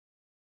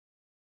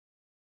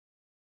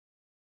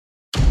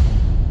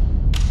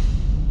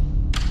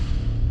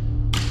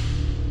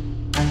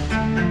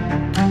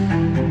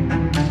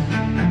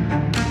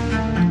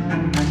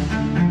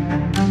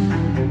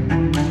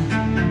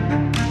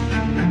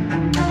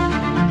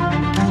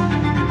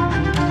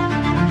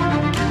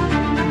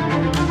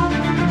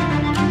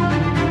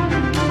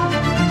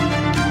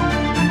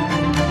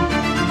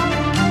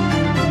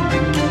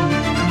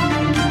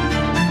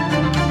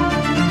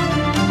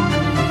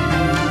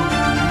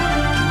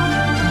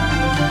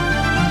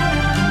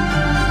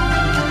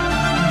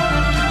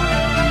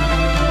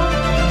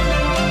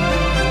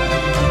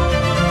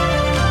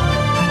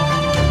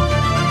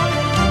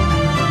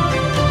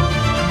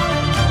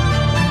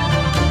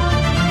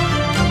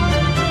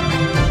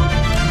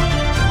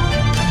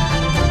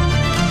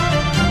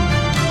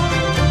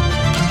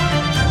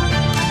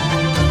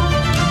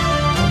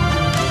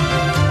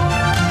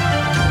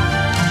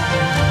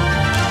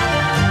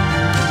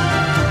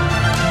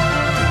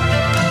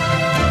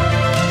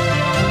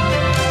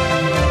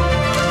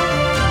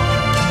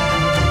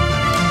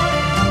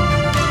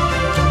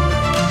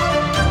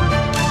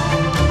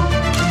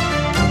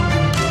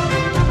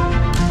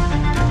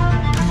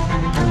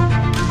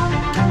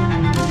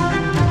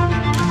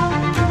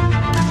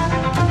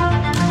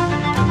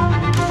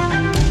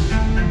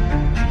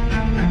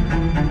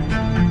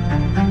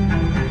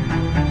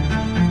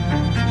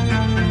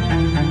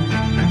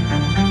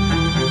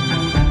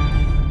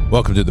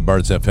Welcome to the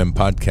Bards FM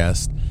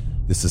podcast.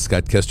 This is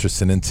Scott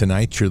Kesterson, and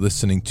tonight you're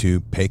listening to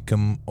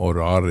Pecum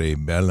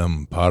orare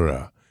bellum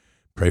para.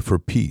 Pray for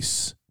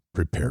peace,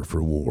 prepare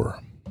for war.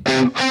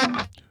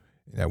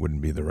 That wouldn't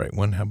be the right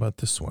one. How about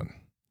this one?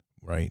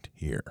 Right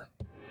here.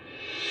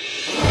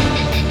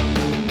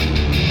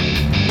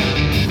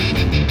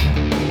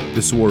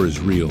 This war is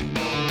real.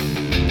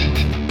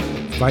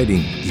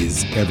 Fighting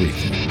is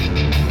everything.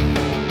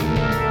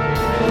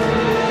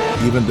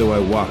 Even though I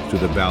walk through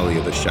the valley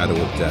of the shadow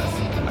of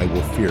death, I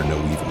will fear no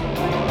evil.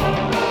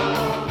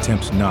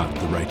 Tempt not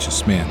the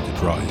righteous man to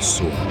draw his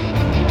sword.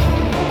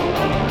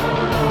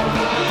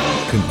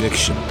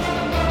 Conviction,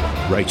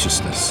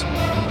 righteousness,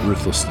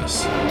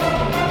 ruthlessness.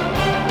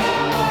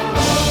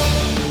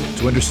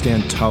 To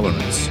understand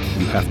tolerance,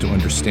 you have to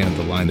understand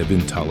the line of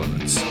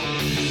intolerance.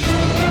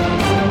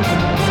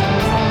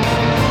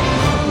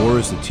 War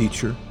is the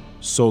teacher,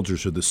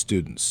 soldiers are the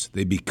students.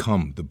 They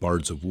become the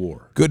bards of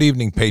war. Good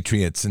evening,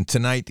 Patriots, and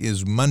tonight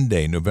is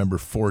Monday, November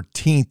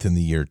 14th in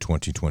the year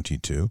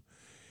 2022.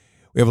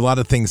 We have a lot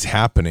of things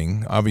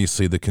happening.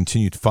 Obviously, the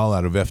continued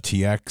fallout of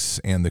FTX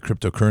and the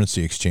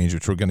cryptocurrency exchange,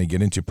 which we're going to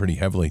get into pretty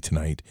heavily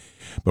tonight.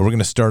 But we're going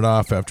to start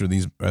off after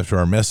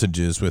our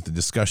messages with a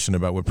discussion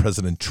about what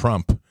President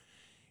Trump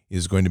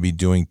is going to be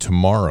doing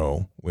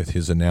tomorrow with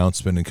his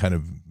announcement and kind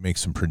of make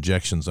some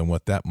projections on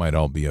what that might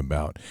all be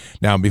about.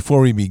 Now,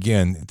 before we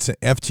begin,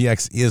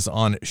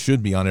 FTX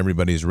should be on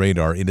everybody's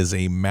radar. It is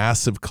a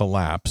massive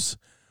collapse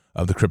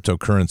of the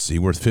cryptocurrency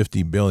worth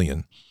 $50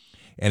 billion.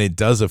 And it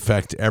does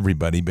affect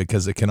everybody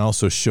because it can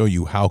also show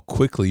you how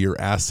quickly your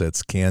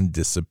assets can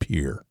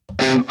disappear.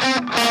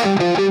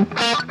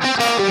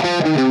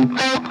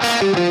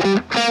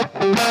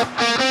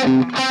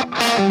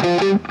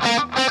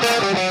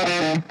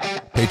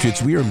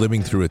 Patriots, we are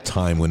living through a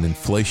time when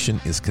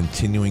inflation is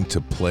continuing to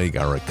plague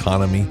our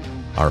economy,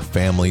 our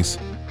families,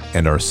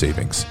 and our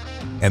savings.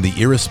 And the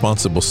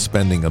irresponsible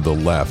spending of the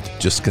left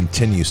just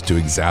continues to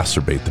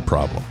exacerbate the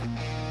problem.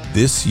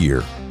 This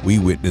year, we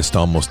witnessed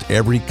almost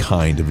every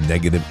kind of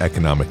negative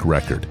economic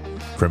record,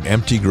 from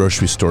empty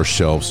grocery store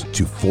shelves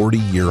to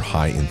 40-year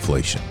high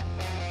inflation.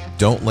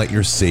 Don't let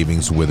your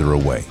savings wither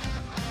away.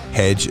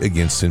 Hedge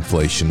against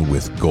inflation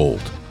with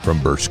gold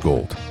from Birch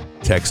Gold.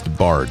 Text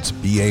BARDS,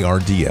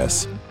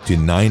 B-A-R-D-S, to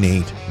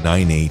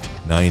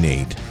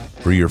 989898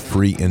 for your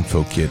free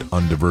info kit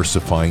on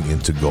diversifying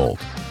into gold.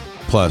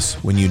 Plus,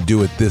 when you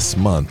do it this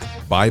month,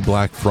 by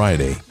Black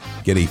Friday,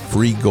 get a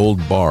free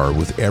gold bar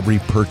with every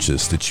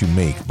purchase that you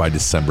make by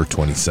December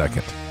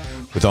 22nd.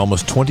 With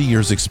almost 20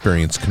 years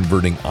experience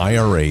converting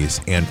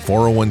IRAs and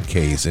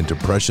 401ks into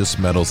precious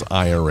metals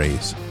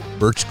IRAs,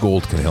 Birch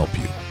Gold can help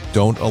you.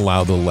 Don't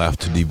allow the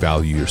left to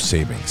devalue your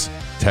savings.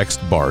 Text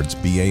BARDS,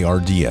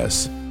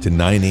 B-A-R-D-S, to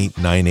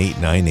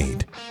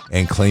 989898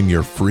 and claim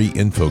your free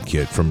info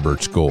kit from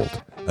Birch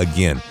Gold.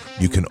 Again,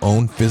 you can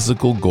own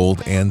physical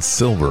gold and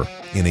silver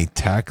in a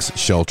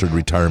tax-sheltered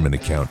retirement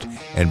account,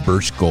 and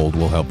Birch Gold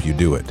will help you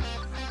do it.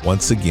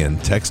 Once again,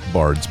 text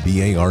BARDS,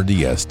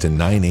 B-A-R-D-S, to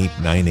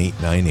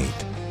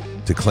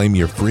 989898 to claim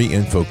your free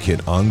info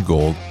kit on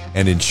gold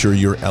and ensure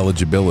your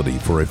eligibility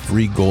for a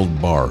free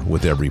gold bar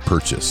with every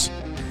purchase.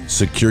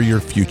 Secure your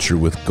future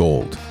with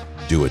gold.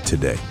 Do it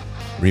today.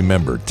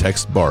 Remember,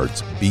 text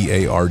BARDS,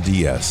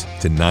 B-A-R-D-S,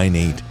 to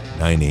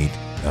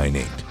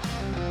 989898.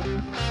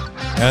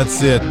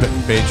 That's it,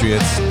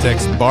 Patriots.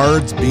 Text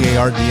BARDS,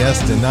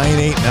 B-A-R-D-S, to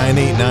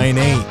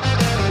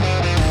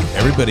 989898.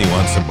 Everybody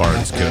wants a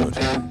BARDS code.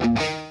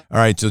 All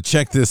right, so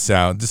check this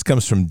out. This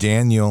comes from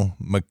Daniel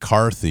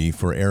McCarthy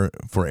for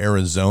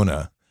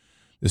Arizona.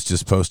 This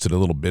just posted a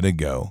little bit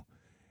ago.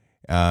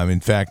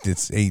 In fact,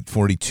 it's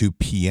 8:42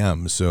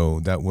 p.m.,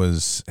 so that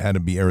had to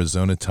be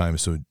Arizona time,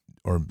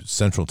 or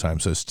Central time,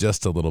 so it's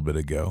just a little bit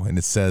ago. And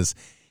it says,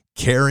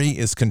 Kerry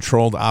is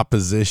controlled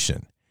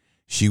opposition.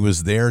 She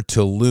was there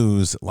to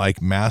lose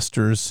like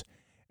Masters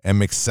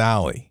and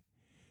McSally.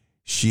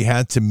 She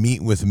had to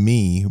meet with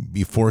me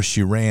before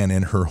she ran,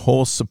 and her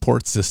whole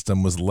support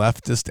system was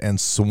leftist and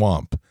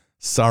swamp.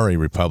 Sorry,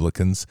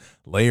 Republicans.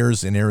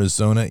 Layers in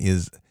Arizona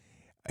is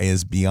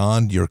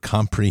beyond your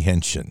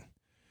comprehension.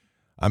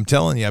 I'm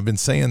telling you, I've been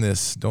saying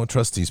this. Don't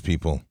trust these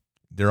people.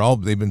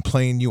 They've been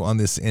playing you on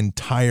this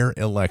entire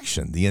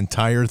election, the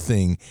entire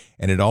thing,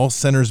 and it all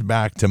centers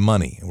back to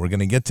money. We're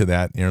going to get to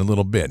that in a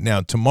little bit.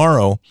 Now,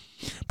 tomorrow,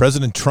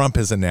 President Trump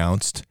has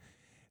announced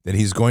that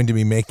he's going to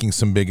be making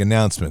some big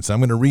announcements. I'm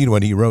going to read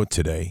what he wrote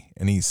today,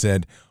 and he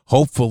said,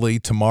 hopefully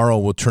tomorrow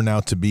will turn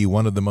out to be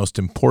one of the most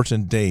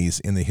important days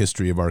in the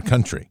history of our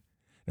country.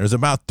 There's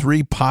about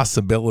 3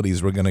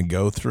 possibilities we're going to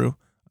go through.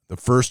 The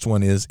first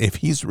one is, if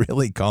he's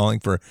really calling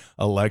for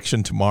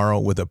election tomorrow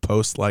with a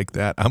post like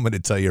that, I'm going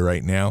to tell you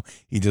right now,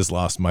 he just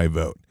lost my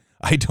vote.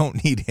 I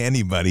don't need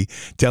anybody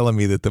telling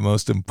me that the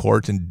most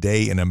important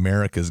day in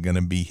America is going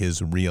to be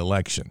his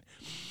reelection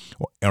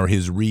or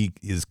his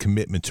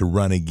commitment to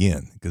run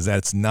again, because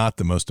that's not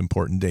the most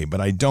important day. But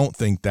I don't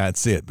think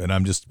that's it. But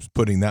I'm just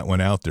putting that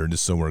one out there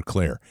just so we're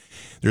clear.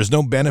 There's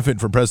no benefit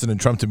for President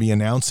Trump to be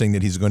announcing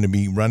that he's going to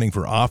be running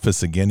for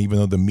office again, even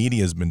though the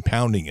media has been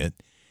pounding it.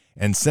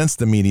 And since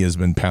the media has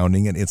been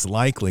pounding it, it's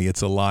likely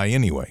it's a lie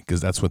anyway,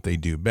 because that's what they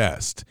do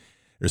best.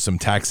 There's some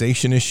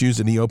taxation issues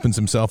that he opens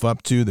himself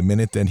up to the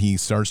minute that he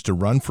starts to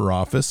run for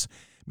office.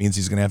 Means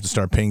he's going to have to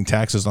start paying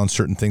taxes on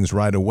certain things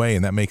right away,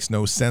 and that makes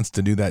no sense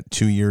to do that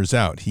 2 years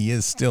out. He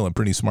is still a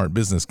pretty smart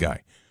business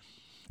guy.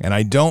 And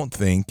I don't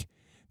think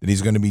that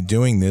he's going to be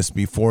doing this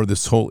before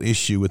this whole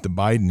issue with the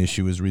Biden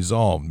issue is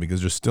resolved, because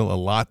there's still a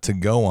lot to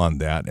go on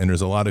that, and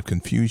there's a lot of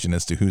confusion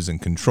as to who's in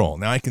control.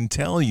 Now, I can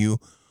tell you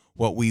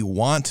what we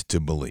want to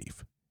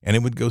believe, and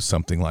it would go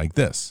something like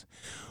this.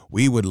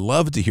 We would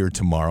love to hear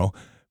tomorrow,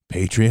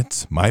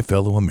 Patriots, my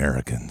fellow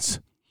Americans,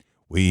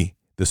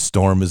 the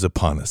storm is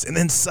upon us. And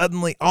then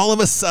suddenly, all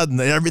of a sudden,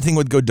 everything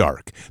would go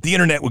dark. The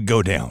internet would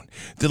go down.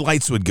 The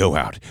lights would go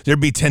out.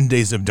 There'd be 10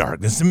 days of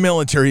darkness. The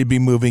military would be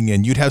moving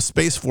in. You'd have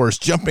Space Force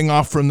jumping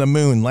off from the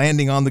moon,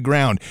 landing on the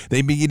ground.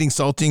 They'd be eating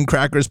saltine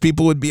crackers.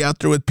 People would be out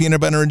there with peanut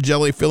butter and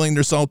jelly filling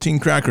their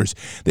saltine crackers.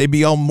 They'd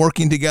be all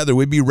working together.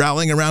 We'd be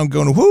rallying around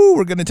going, whoo,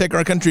 we're going to take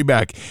our country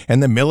back.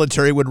 And the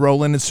military would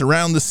roll in and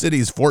surround the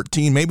cities,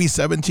 14, maybe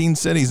 17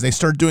 cities. They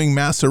start doing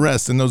mass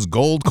arrests. And those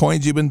gold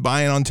coins you've been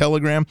buying on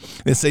Telegram,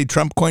 they say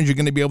Trump coins, you're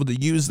going to be able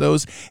to use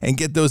those and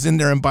get those in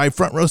there and buy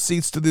front row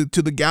seats to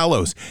the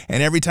gallows.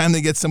 And every time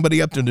they get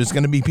somebody up there, there's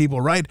going to be people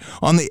right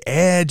on the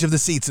edge of the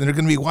seats, and they're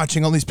going to be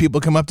watching all these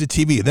people come up to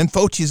TV. Then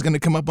Fauci's going to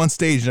come up on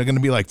stage, and they're going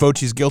to be like,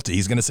 Fauci's guilty.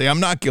 He's going to say,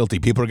 I'm not guilty.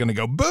 People are going to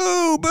go,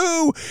 boo,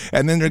 boo.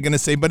 And then they're going to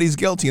say, but he's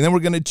guilty. And then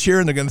we're going to cheer,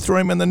 and they're going to throw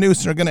him in the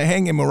noose, and they're going to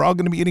hang him. And we're all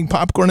going to be eating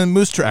popcorn and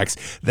moose tracks.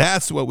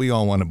 That's what we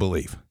all want to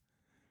believe.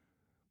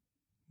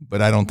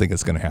 But I don't think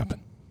it's going to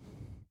happen.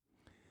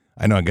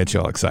 I know I get you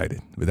all excited,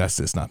 but that's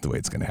just not the way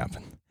it's going to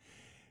happen.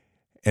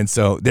 And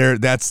so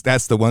that's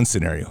the one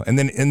scenario. And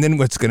then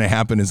what's going to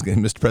happen is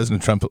Mr.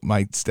 President Trump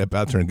might step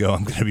out there and go,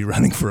 I'm going to be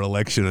running for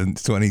election in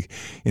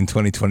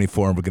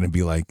 2024. And we're going to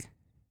be like,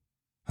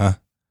 huh?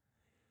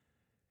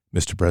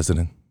 Mr.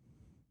 President,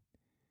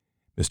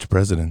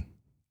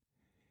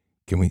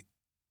 can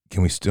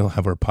we still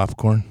have our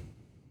popcorn?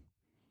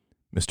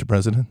 Mr.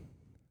 President,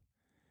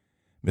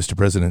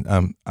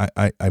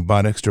 I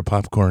bought extra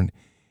popcorn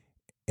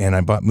and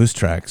I bought moose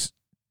tracks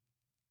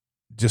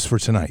just for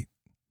tonight.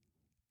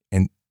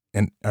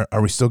 And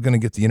are we still going to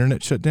get the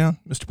internet shut down,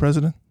 Mr.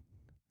 President?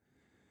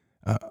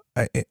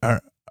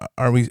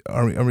 Are we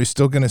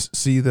still going to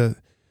see the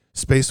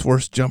Space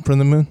Force jump from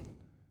the moon?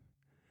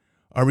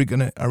 Are we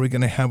going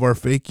to have our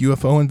fake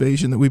UFO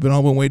invasion that we've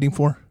all been waiting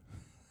for?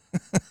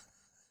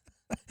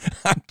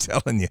 I'm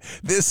telling you,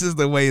 this is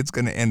the way it's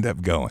going to end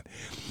up going.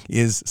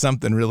 Is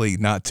something really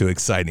not too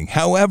exciting.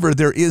 However,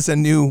 there is a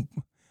new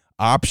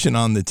option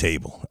on the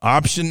table.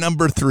 Option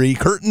number 3,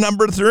 curtain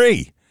number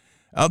 3.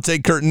 I'll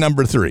take curtain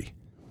number 3.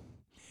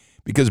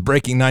 Because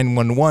Breaking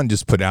 911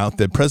 just put out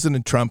that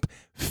President Trump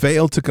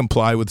failed to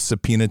comply with the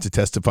subpoena to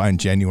testify on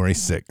January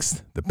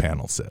 6th, the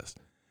panel says.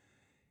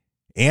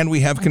 And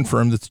we have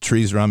confirmed that the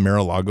trees around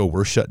Mar-a-Lago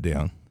were shut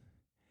down.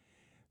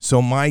 So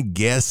my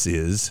guess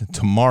is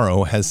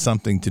tomorrow has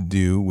something to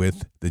do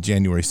with the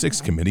January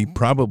 6th committee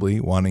probably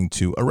wanting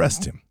to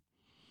arrest him.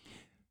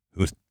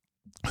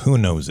 Who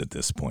knows at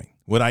this point?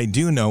 What I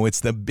do know, it's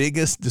the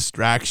biggest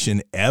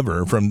distraction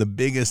ever from the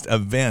biggest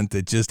event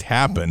that just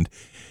happened.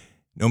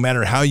 No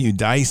matter how you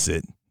dice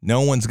it,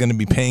 no one's going to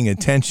be paying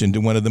attention to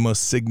one of the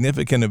most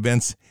significant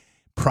events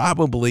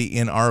probably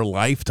in our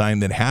lifetime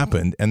that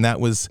happened, and that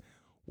was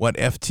what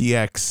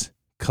FTX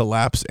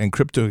collapse and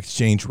crypto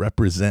exchange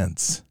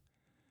represents.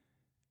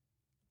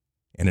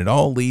 And it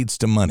all leads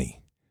to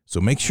money. So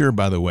make sure,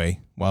 by the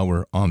way, while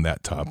we're on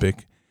that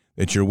topic,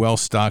 that you're well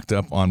stocked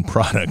up on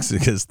products,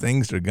 because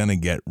things are going to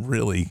get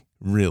really,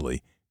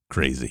 really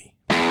crazy.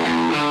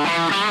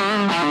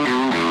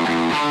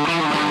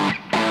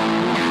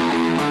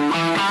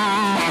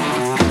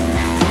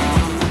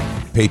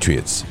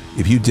 Patriots,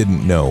 if you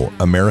didn't know,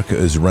 America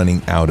is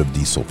running out of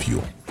diesel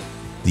fuel.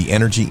 The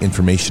Energy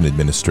Information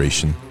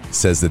Administration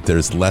says that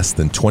there's less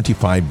than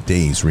 25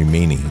 days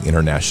remaining in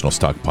our national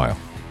stockpile.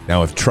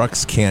 Now, if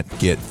trucks can't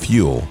get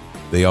fuel,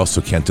 they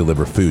also can't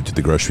deliver food to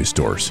the grocery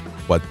stores.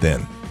 What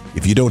then?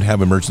 If you don't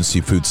have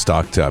emergency food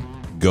stocked up,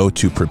 go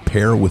to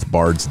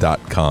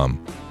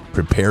preparewithbards.com.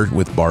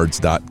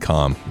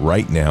 Preparewithbards.com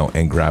right now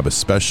and grab a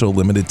special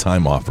limited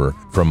time offer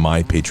from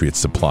My Patriot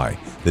Supply,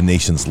 the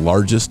nation's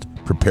largest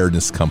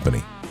preparedness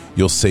company.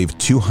 You'll save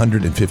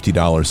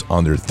 $250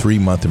 on their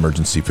 3-month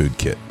emergency food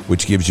kit,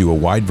 which gives you a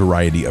wide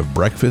variety of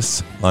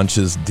breakfasts,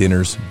 lunches,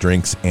 dinners,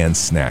 drinks, and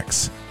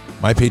snacks.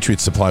 My Patriot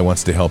Supply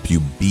wants to help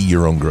you be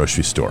your own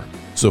grocery store.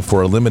 So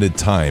for a limited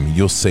time,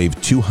 you'll save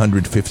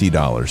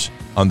 $250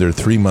 on their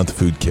 3-month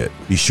food kit.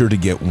 Be sure to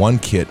get 1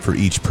 kit for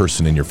each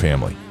person in your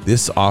family.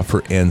 This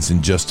offer ends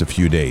in just a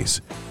few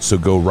days. So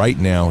go right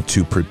now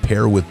to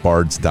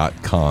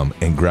preparewithbards.com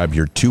and grab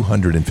your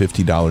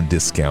 $250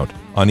 discount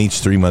on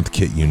each 3-month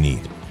kit you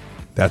need.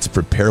 That's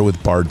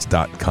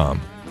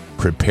preparewithbards.com.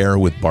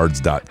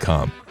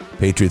 Preparewithbards.com.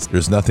 Patriots,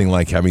 there's nothing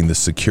like having the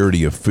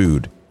security of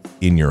food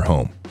in your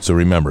home. So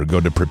remember, go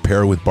to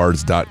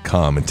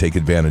preparewithbards.com and take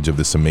advantage of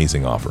this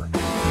amazing offer.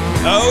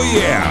 Oh,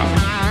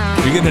 yeah.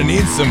 You're going to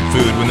need some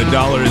food when the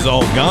dollar is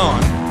all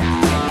gone.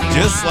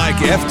 Just like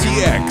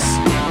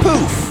FTX.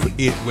 Poof!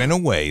 It went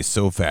away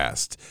so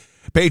fast.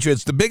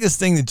 Patriots, the biggest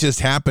thing that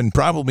just happened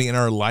probably in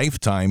our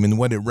lifetime and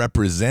what it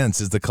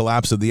represents is the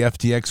collapse of the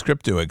FTX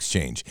crypto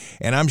exchange.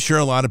 And I'm sure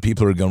a lot of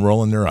people are going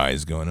rolling their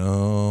eyes going,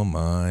 oh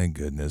my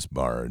goodness,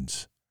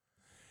 Bards.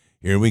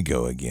 Here we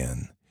go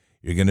again.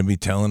 You're going to be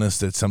telling us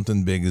that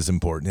something big is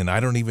important, and I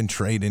don't even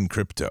trade in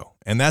crypto.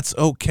 And that's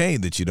okay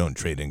that you don't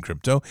trade in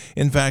crypto.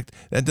 In fact,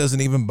 that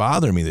doesn't even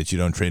bother me that you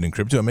don't trade in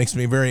crypto. It makes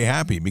me very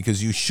happy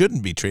because you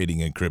shouldn't be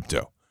trading in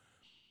crypto.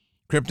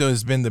 Crypto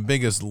has been the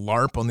biggest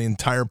LARP on the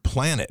entire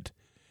planet.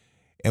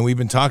 And we've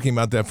been talking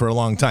about that for a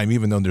long time,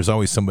 even though there's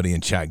always somebody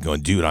in chat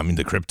going, dude, I'm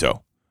into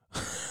crypto.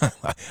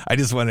 I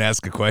just want to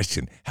ask a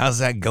question. How's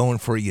that going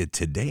for you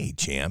today,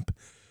 champ?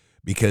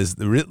 Because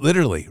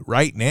literally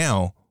right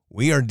now,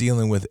 we are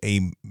dealing with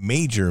a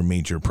major,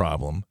 major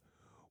problem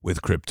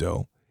with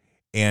crypto.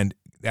 And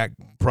that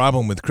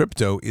problem with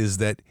crypto is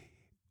that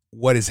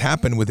what has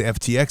happened with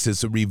FTX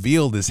is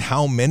revealed is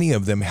how many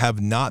of them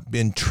have not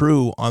been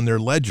true on their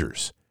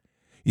ledgers.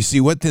 You see,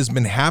 what has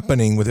been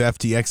happening with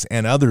FTX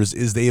and others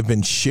is they have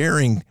been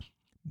sharing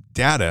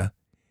data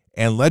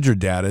and ledger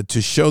data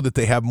to show that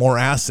they have more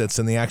assets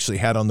than they actually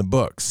had on the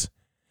books.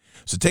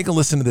 So take a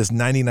listen to this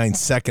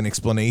 99-second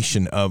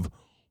explanation of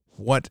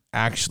what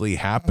actually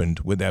happened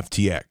with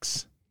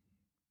FTX.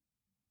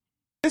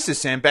 This is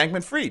Sam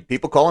Bankman-Fried.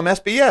 People call him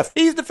SBF.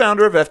 He's the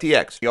founder of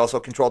FTX. He also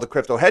controlled a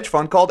crypto hedge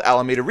fund called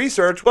Alameda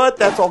Research, but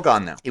that's all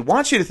gone now. He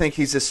wants you to think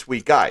he's this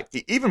sweet guy.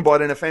 He even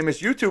brought in a famous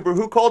YouTuber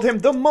who called him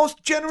the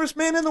most generous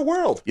man in the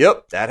world.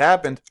 Yep, that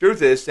happened.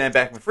 Truth is, Sam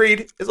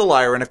Bankman-Fried is a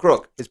liar and a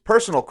crook. His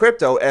personal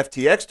crypto,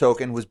 FTX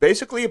token, was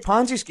basically a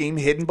Ponzi scheme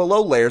hidden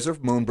below layers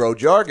of Moonbro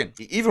jargon.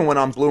 He even went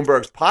on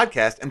Bloomberg's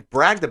podcast and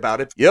bragged about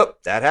it.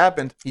 Yep, that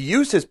happened. He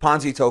used his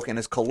Ponzi token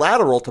as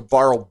collateral to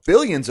borrow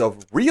billions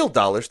of real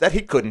dollars that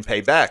he couldn't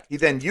pay back. He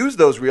then used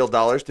those real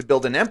dollars to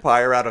build an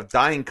empire out of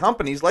dying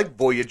companies like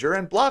Voyager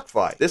and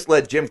BlockFi. This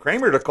led Jim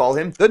Cramer to call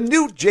him the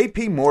new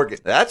JP Morgan.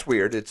 That's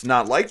weird. It's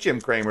not like Jim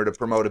Cramer to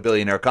promote a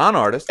billionaire con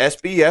artist.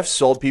 SBF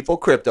sold people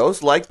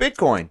cryptos like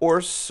Bitcoin,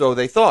 or so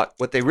they thought.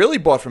 What they really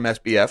bought from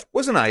SBF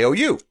was an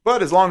IOU.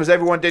 But as long as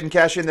everyone didn't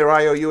cash in their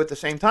IOU at the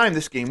same time,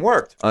 the scheme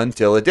worked.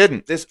 Until it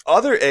didn't. This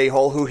other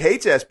a-hole who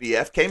hates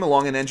SBF came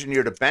along and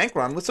engineered a bank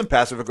run with some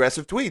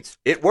passive-aggressive tweets.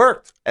 It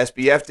worked.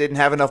 SBF didn't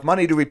have enough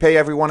money to repay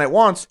everyone at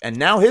once,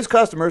 and now his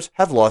customers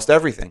have lost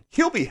everything.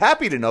 He'll be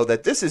happy to know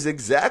that this is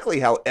exactly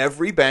how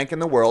every bank in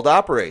the world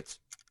operates.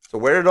 So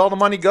where did all the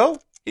money go?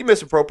 He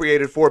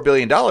misappropriated $4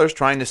 billion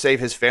trying to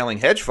save his failing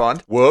hedge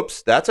fund.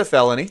 Whoops, that's a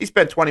felony. He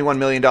spent $21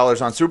 million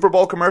on Super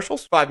Bowl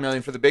commercials, $5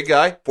 million for the big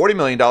guy, $40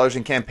 million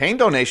in campaign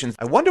donations.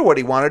 I wonder what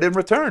he wanted in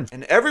return.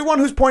 And everyone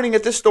who's pointing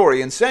at this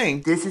story and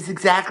saying, this is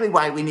exactly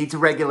why we need to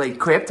regulate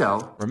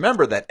crypto.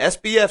 Remember that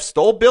SBF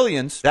stole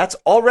billions. That's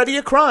already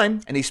a crime.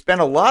 And he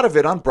spent a lot of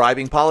it on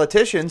bribing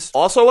politicians.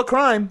 Also a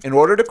crime, in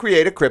order to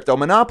create a crypto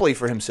monopoly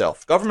for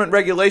himself. Government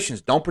regulations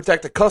don't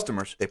protect the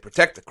customers. They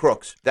protect the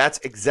crooks. That's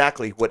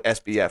exactly what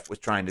SBF was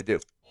trying to do.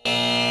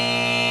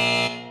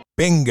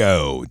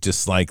 Bingo.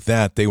 Just like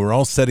that. They were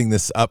all setting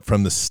this up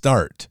from the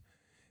start.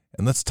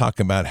 And let's talk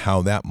about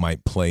how that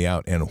might play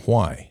out and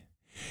why.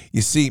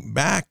 You see,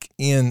 back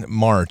in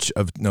March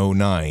of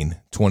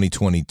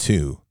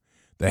 2022,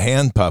 the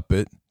hand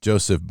puppet,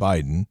 Joseph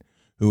Biden,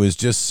 who was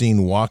just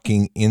seen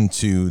walking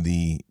into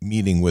the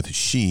meeting with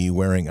Xi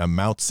wearing a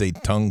Mao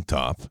Zedong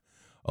top,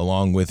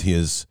 along with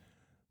his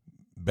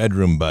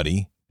bedroom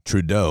buddy,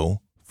 Trudeau,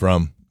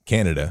 from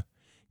Canada.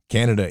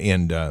 Canada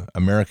and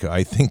America,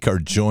 I think, are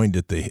joined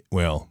at the,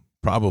 well,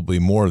 probably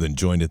more than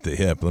joined at the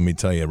hip. Let me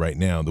tell you right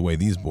now, the way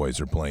these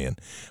boys are playing.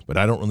 But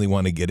I don't really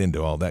want to get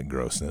into all that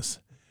grossness.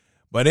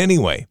 But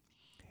anyway,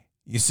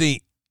 you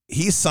see,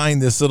 he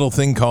signed this little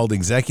thing called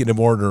Executive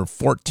Order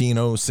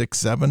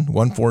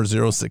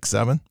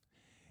 14067,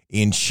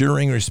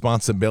 Ensuring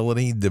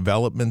Responsibility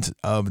Development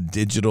of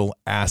Digital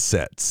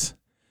Assets.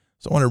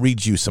 So I want to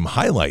read you some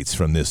highlights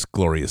from this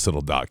glorious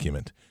little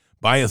document.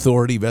 By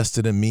authority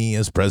vested in me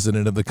as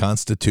President of the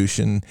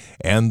Constitution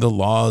and the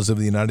laws of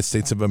the United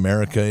States of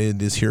America,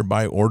 it is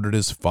hereby ordered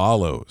as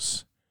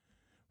follows.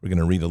 We're going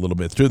to read a little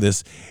bit through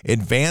this.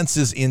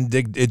 Advances in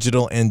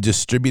digital and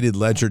distributed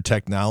ledger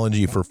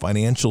technology for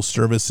financial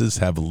services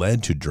have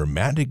led to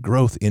dramatic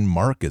growth in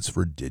markets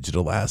for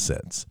digital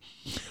assets,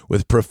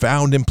 with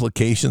profound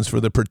implications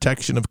for the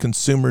protection of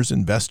consumers,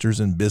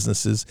 investors, and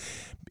businesses,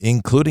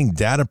 including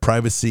data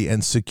privacy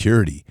and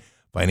security,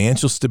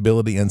 financial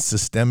stability and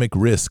systemic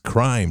risk,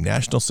 crime,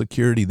 national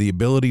security, the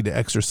ability to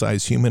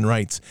exercise human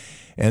rights,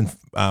 and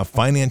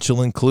financial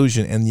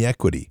inclusion and the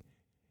equity,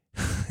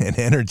 and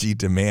energy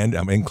demand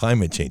and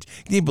climate change.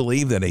 Can you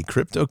believe that a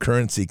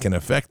cryptocurrency can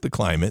affect the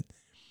climate,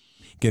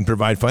 can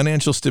provide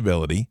financial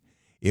stability,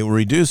 it will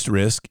reduce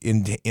risk,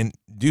 and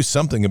do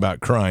something about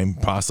crime,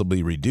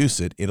 possibly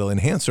reduce it, it'll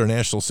enhance our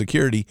national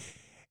security,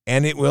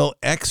 and it will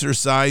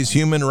exercise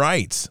human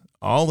rights,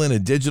 all in a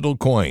digital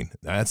coin?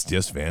 That's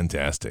just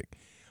fantastic.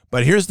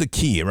 But here's the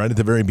key, right at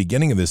the very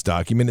beginning of this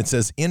document. It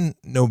says in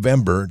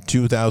November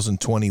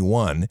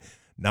 2021,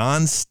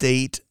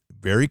 non-state,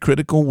 very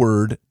critical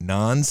word,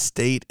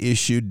 non-state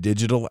issued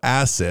digital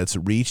assets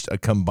reached a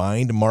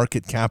combined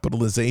market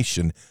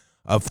capitalization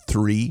of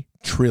 $3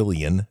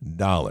 trillion.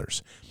 Now,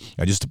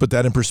 just to put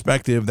that in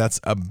perspective, that's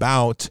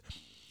about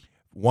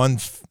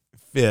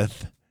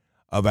 1/5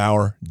 of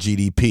our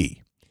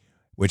GDP,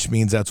 which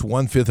means that's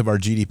 1/5 of our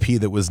GDP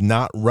that was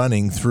not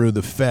running through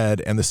the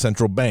Fed and the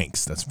central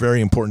banks. That's very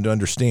important to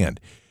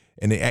understand.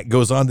 And it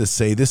goes on to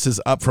say this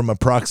is up from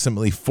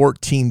approximately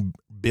 $14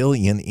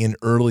 billion in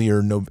early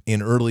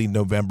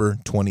November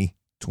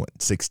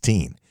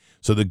 2016.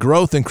 So the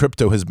growth in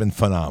crypto has been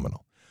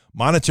phenomenal.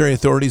 Monetary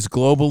authorities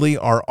globally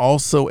are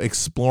also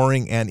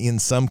exploring and in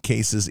some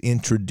cases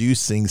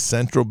introducing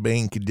central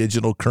bank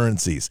digital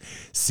currencies,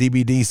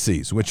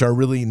 CBDCs, which are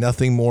really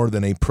nothing more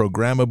than a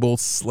programmable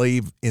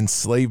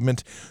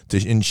enslavement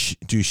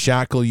to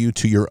shackle you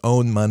to your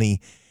own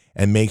money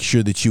and make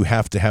sure that you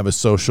have to have a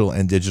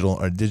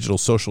digital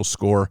social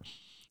score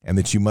and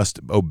that you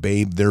must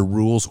obey their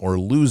rules or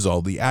lose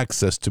all the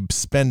access to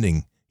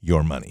spending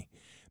your money.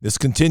 This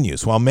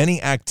continues. While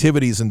many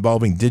activities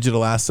involving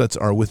digital assets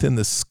are within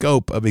the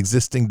scope of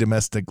existing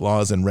domestic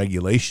laws and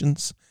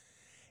regulations,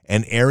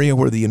 an area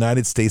where the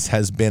United States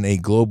has been a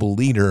global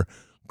leader,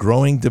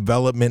 growing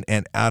development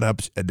and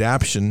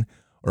adoption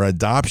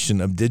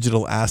of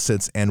digital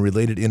assets and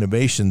related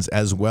innovations,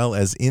 as well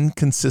as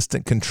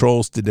inconsistent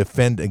controls to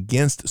defend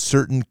against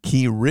certain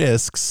key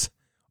risks,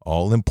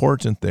 all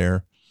important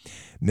there,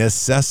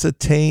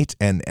 necessitate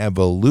an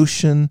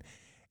evolution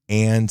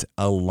and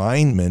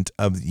alignment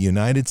of the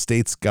United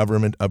States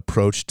government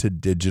approach to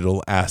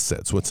digital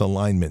assets. What's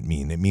alignment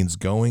mean? It means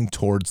going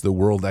towards the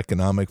World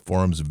Economic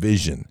Forum's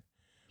vision.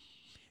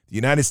 The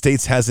United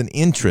States has an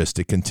interest,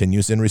 it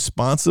continues, in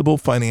responsible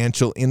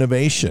financial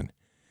innovation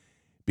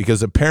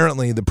because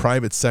apparently the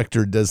private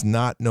sector does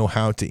not know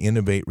how to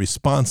innovate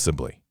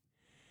responsibly.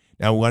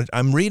 Now, when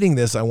I'm reading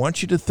this, I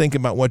want you to think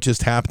about what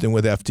just happened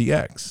with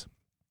FTX.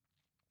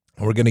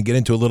 We're going to get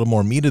into a little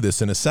more meat of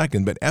this in a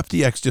second, but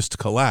FTX just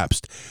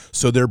collapsed.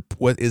 So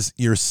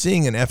you're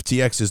seeing in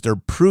FTX is they're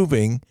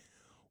proving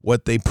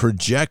what they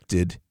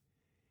projected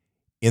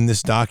in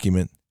this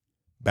document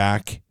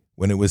back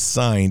when it was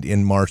signed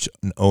in March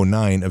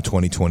 09 of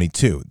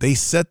 2022. They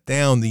set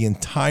down the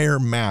entire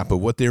map of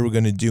what they were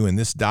going to do in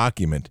this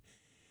document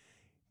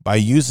by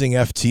using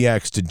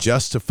FTX to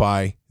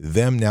justify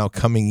them now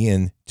coming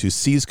in to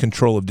seize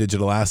control of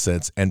digital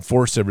assets and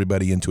force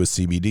everybody into a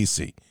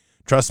CBDC.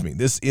 Trust me,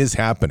 this is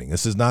happening.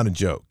 This is not a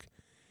joke.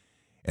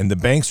 And the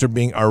banks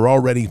are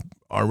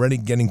already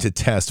getting to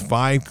test.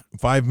 Five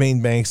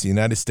main banks in the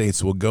United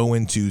States will go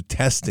into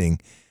testing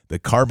the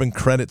carbon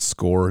credit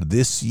score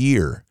this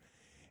year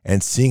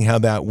and seeing how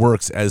that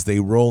works as they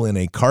roll in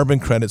a carbon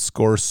credit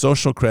score,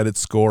 social credit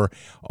score,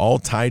 all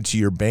tied to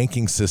your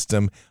banking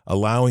system,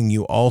 allowing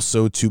you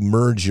also to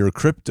merge your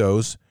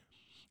cryptos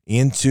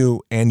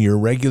and your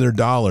regular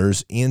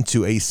dollars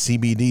into a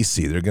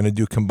CBDC. They're going to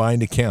do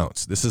combined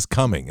accounts. This is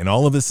coming, and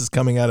all of this is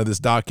coming out of this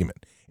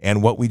document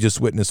and what we just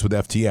witnessed with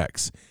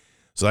FTX.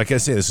 So like I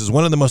say, this is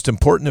one of the most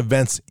important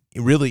events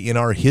really in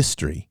our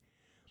history,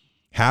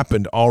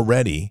 happened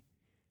already.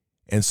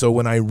 And so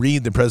when I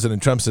read that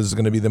President Trump says it's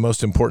going to be the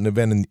most important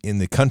event in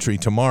the country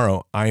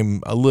tomorrow,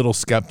 I'm a little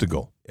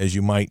skeptical, as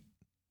you might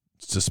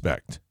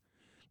suspect,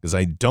 because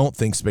I don't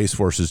think Space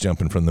Force is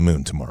jumping from the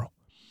moon tomorrow.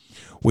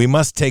 We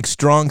must take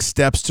strong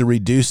steps to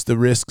reduce the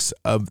risks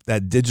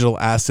that digital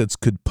assets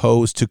could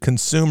pose to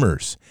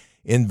consumers,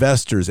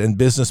 investors, and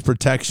business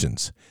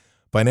protections,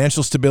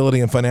 financial stability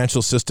and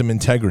financial system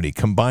integrity,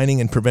 combining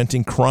and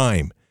preventing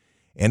crime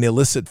and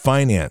illicit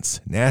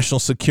finance, national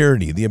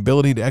security, the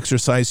ability to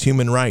exercise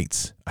human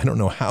rights. I don't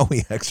know how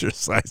we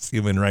exercise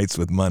human rights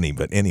with money,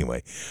 but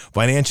anyway,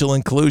 financial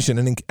inclusion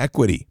and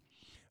equity.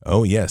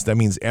 Oh, yes, that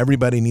means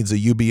everybody needs a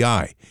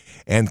UBI.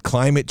 And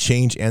climate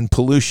change and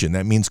pollution.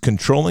 That means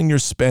controlling your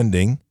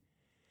spending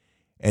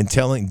and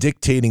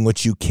dictating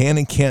what you can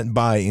and can't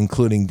buy,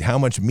 including how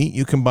much meat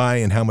you can buy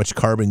and how much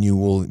carbon you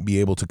will be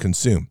able to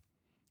consume.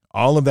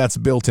 All of that's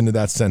built into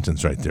that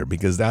sentence right there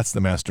because that's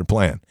the master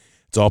plan.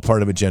 It's all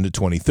part of Agenda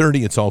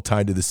 2030. It's all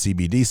tied to the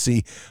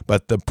CBDC.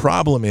 But the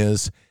problem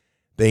is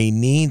they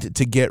need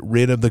to get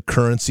rid of the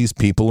currencies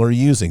people are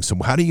using. So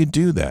how do you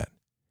do that?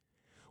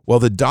 Well,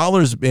 the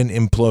dollar's been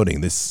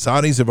imploding. The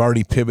Saudis have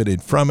already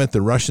pivoted from it.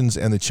 The Russians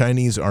and the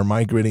Chinese are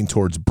migrating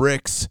towards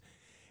BRICS.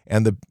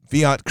 And the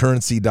fiat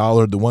currency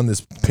dollar, the one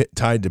that's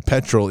tied to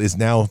petrol, is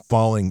now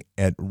falling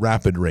at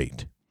rapid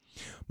rate.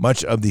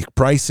 Much of the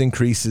price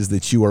increases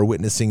that you are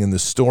witnessing in the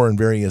store in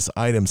various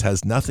items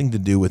has nothing to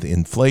do with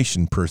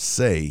inflation per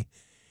se.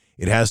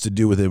 It has to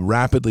do with a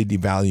rapidly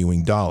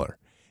devaluing dollar.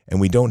 And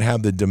we don't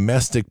have the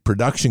domestic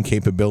production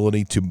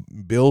capability to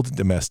build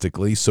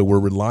domestically, so we're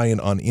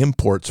reliant on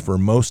imports for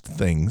most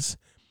things.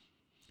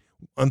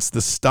 Once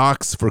the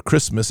stocks for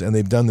Christmas, and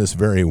they've done this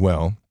very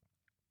well,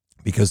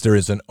 because there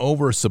is an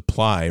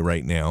oversupply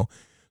right now,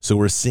 so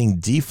we're seeing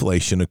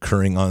deflation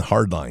occurring on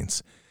hard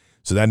lines.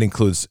 So that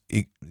includes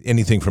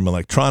anything from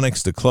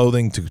electronics to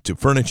clothing to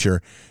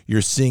furniture.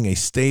 You're seeing a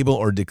stable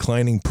or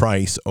declining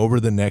price over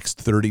the next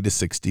 30 to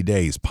 60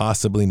 days,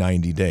 possibly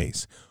 90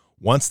 days.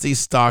 Once these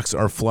stocks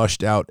are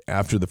flushed out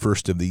after the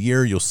first of the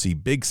year, you'll see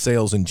big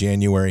sales in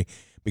January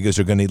because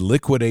they're going to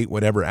liquidate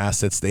whatever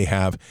assets they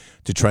have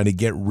to try to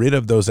get rid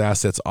of those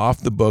assets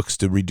off the books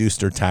to reduce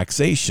their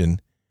taxation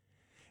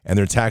and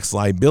their tax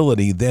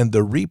liability. Then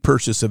the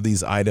repurchase of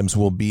these items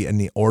will be in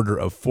the order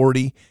of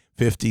 40,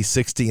 50,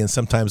 60, and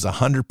sometimes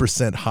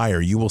 100% higher.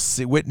 You will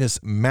witness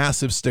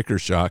massive sticker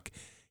shock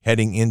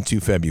heading into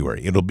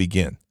February. It'll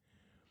begin.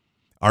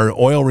 Our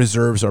oil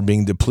reserves are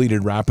being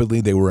depleted rapidly.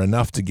 They were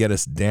enough to get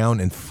us down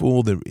and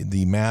fool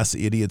the mass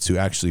idiots who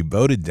actually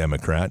voted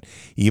Democrat,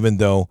 even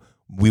though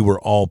we were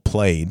all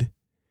played,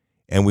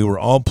 and we were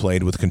all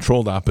played with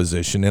controlled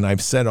opposition. And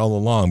I've said all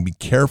along, be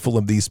careful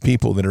of these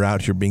people that are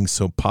out here being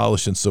so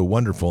polished and so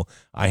wonderful.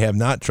 I have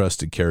not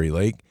trusted Kari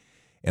Lake,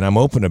 and I'm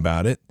open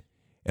about it.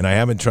 And I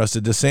haven't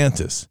trusted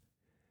DeSantis.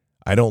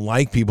 I don't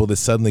like people that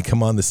suddenly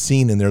come on the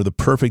scene and they're the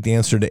perfect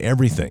answer to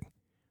everything.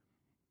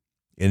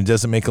 And it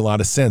doesn't make a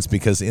lot of sense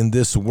because in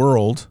this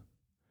world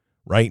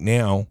right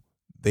now,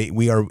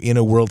 we are in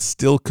a world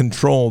still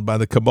controlled by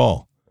the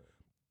cabal.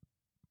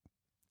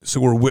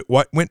 So we're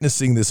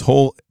witnessing this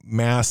whole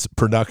mass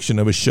production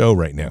of a show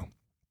right now.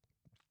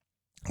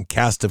 A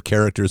cast of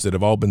characters that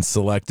have all been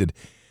selected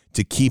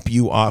to keep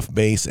you off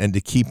base and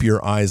to keep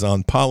your eyes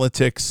on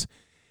politics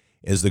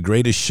as the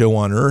greatest show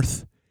on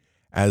earth,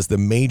 as the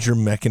major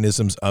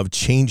mechanisms of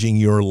changing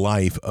your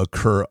life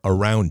occur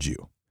around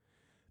you.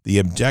 The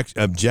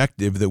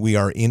objective that we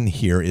are in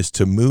here is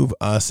to move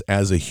us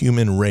as a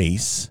human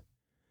race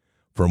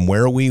from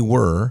where we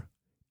were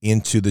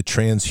into the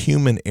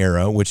transhuman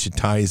era, which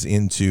ties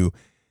into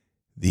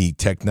the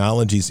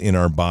technologies in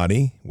our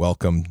body.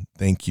 Welcome,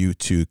 thank you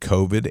to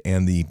COVID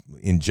and the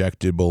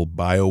injectable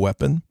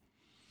bioweapon.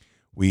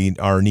 We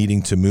are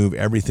needing to move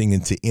everything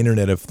into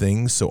Internet of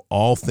Things, so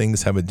all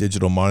things have a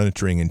digital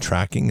monitoring and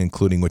tracking,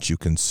 including what you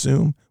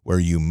consume, where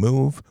you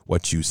move,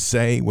 what you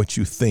say, what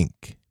you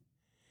think.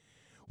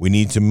 We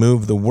need to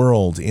move the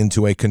world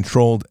into a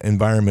controlled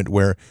environment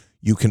where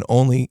you can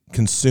only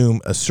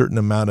consume a certain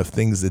amount of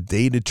things that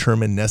they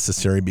determine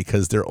necessary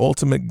because their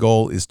ultimate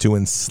goal is to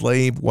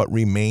enslave what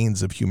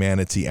remains of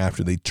humanity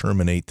after they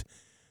terminate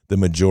the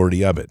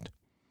majority of it.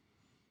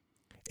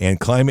 And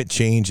climate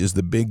change is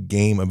the big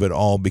game of it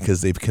all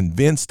because they've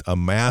convinced a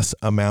mass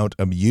amount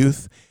of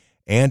youth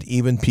and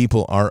even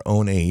people our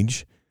own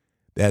age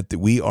that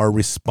we are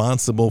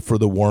responsible for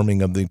the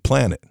warming of the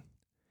planet.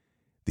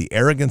 The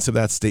arrogance of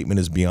that statement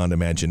is beyond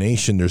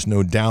imagination. There's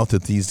no doubt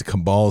that these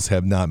cabals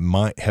have not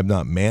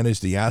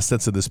managed the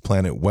assets of this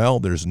planet well.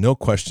 There's no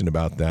question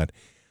about that.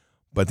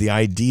 But the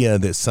idea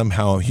that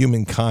somehow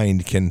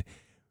humankind can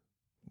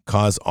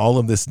cause all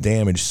of this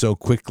damage so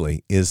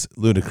quickly is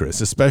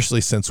ludicrous,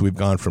 especially since we've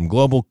gone from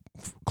global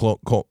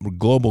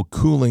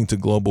cooling to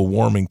global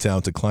warming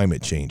down to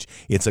climate change.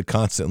 It's a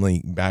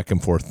constantly back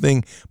and forth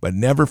thing, but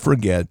never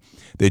forget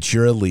that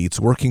your elites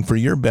working for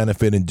your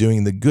benefit and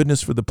doing the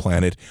goodness for the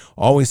planet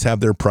always have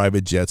their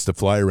private jets to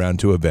fly around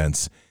to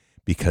events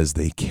because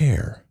they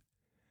care,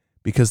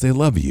 because they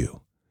love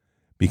you,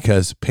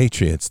 because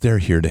patriots, they're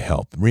here to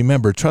help.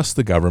 Remember, trust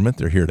the government,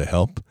 they're here to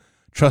help.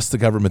 Trust the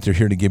government, they're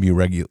here to give you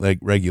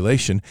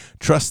regulation.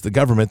 Trust the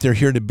government, they're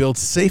here to build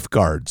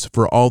safeguards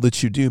for all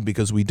that you do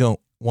because we don't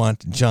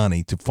want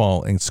Johnny to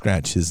fall and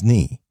scratch his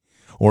knee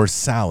or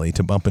Sally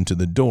to bump into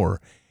the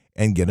door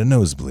and get a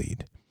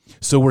nosebleed.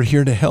 So we're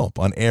here to help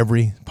on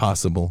every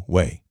possible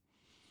way.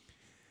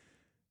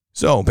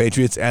 So,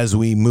 patriots, as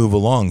we move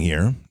along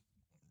here,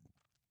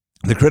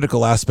 the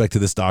critical aspect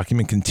of this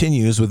document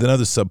continues with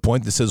another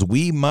subpoint that says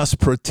we must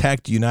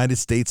protect United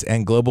States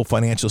and global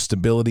financial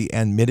stability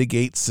and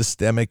mitigate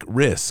systemic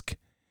risk.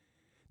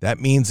 That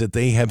means that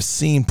they have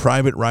seen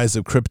private rise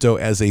of crypto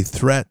as a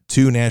threat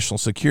to national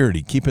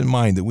security. Keep in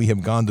mind that we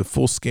have gone to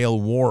full-scale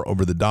war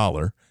over the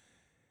dollar.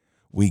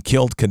 We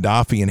killed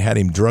Gaddafi and had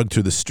him drugged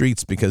through the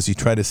streets because he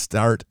tried to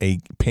start a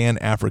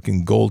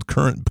Pan-African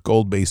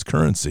gold-based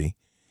currency.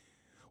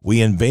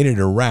 We invaded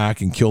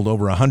Iraq and killed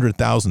over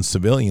 100,000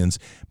 civilians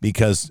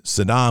because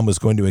Saddam was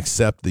going to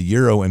accept the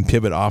euro and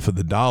pivot off of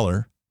the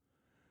dollar.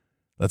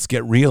 Let's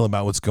get real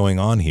about what's going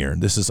on here.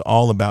 This is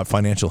all about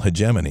financial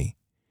hegemony.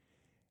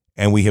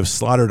 And we have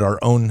slaughtered our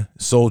own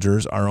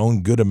soldiers, our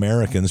own good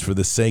Americans, for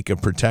the sake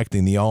of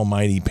protecting the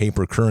almighty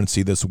paper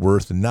currency that's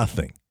worth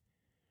nothing.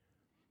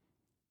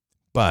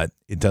 But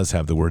it does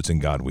have the words "In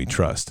God We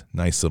Trust."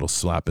 Nice little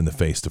slap in the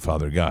face to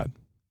Father God.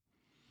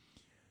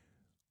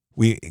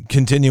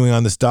 Continuing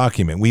on this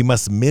document, we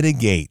must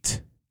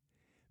mitigate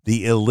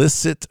the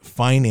illicit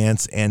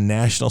finance and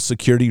national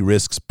security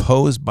risks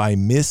posed by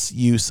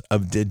misuse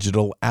of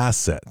digital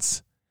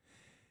assets.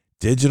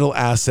 Digital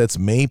assets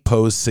may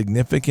pose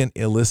significant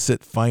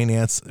illicit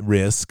finance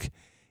risk,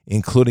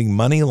 including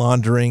money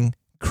laundering,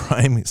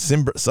 crime,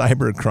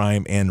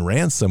 cybercrime, and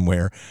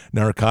ransomware,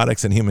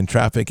 narcotics and human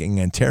trafficking,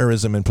 and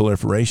terrorism and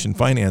proliferation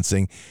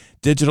financing.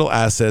 Digital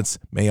assets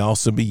may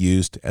also be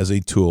used as a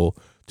tool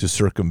to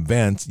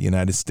circumvent the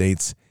United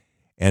States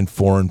and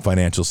foreign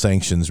financial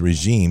sanctions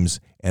regimes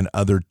and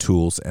other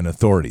tools and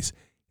authorities.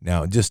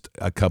 Now, just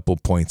a couple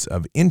points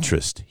of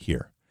interest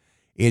here.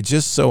 It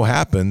just so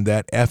happened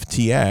that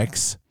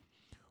FTX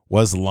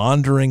was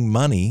laundering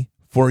money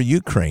for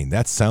Ukraine.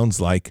 That sounds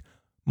like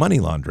money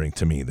laundering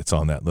to me that's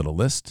on that little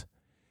list.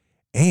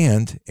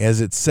 And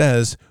as it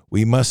says,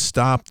 we must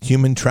stop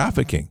human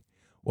trafficking.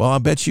 Well, I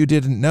bet you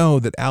didn't know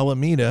that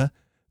Alameda,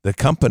 the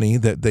company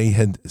that they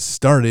had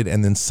started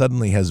and then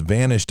suddenly has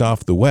vanished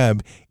off the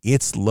web,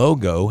 its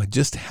logo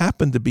just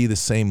happened to be the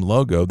same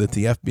logo that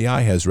the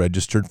FBI has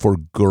registered for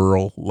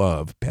Girl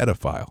Love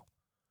Pedophile.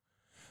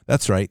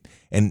 That's right.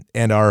 And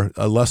our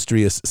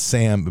illustrious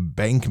Sam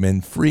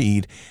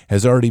Bankman-Fried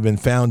has already been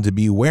found to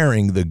be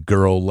wearing the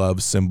Girl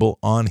Love symbol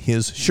on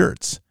his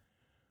shirts.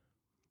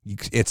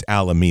 It's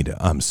Alameda.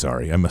 I'm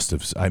sorry. I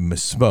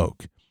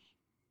misspoke.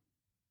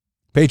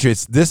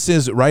 Patriots, this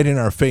is right in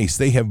our face.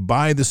 They have,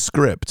 by the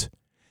script,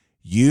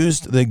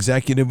 used the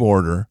executive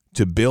order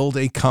to build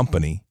a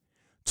company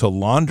to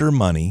launder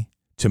money,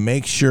 to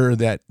make sure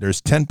that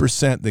there's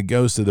 10% that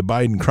goes to the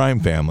Biden crime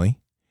family,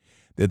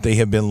 that they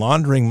have been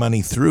laundering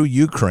money through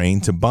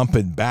Ukraine to bump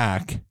it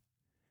back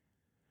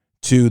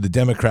to the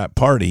Democrat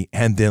Party,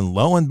 and then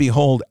lo and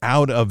behold,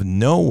 out of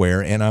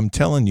nowhere, and I'm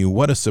telling you,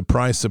 what a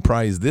surprise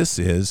this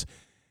is,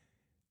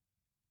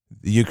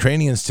 the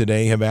Ukrainians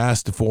today have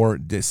asked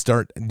to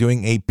start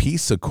doing a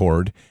peace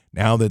accord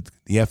now that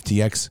the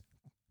FTX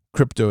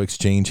crypto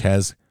exchange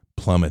has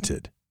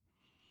plummeted.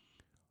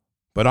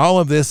 But all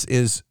of this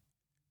is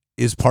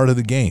part of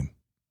the game.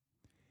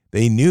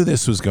 They knew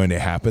this was going to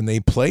happen. They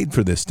played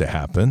for this to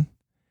happen.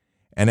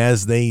 And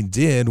as they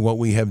did, what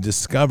we have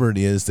discovered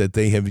is that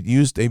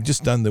they've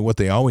just done what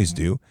they always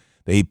do.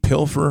 They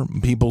pilfer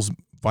people's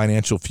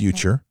financial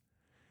future.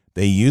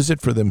 They use it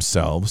for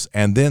themselves,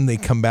 and then they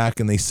come back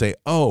and they say,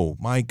 oh,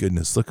 my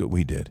goodness, look what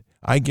we did.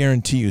 I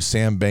guarantee you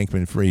Sam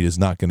Bankman-Fried is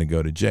not going to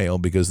go to jail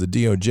because the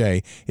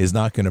DOJ is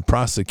not going to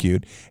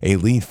prosecute a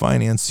lead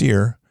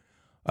financier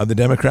of the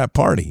Democrat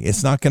Party.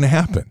 It's not going to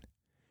happen.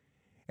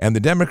 And the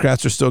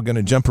Democrats are still going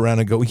to jump around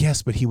and go,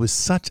 yes, but he was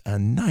such a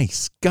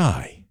nice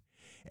guy,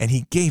 and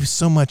he gave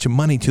so much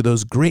money to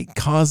those great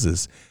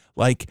causes,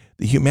 like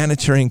the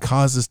humanitarian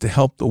causes to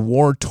help the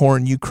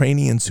war-torn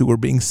Ukrainians who were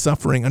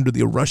suffering under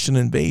the Russian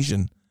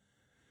invasion.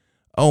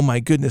 Oh my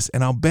goodness!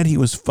 And I'll bet he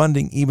was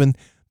funding even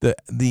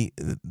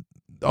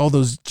all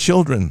those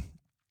children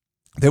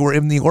that were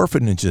in the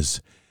orphanages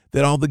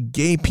that all the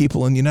gay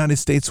people in the United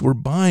States were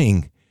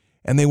buying.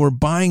 And they were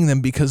buying them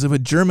because of a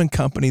German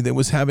company that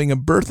was having a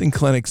birthing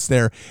clinics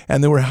there,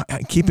 and they were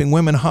keeping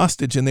women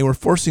hostage, and they were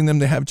forcing them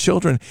to have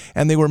children,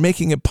 and they were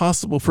making it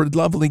possible for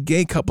lovely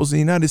gay couples in the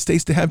United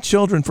States to have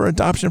children for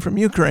adoption from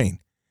Ukraine.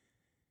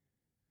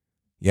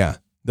 Yeah,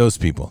 those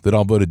people that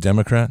all voted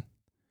Democrat.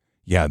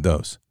 Yeah,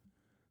 those.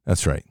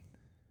 That's right.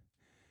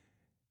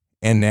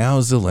 And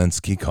now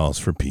Zelensky calls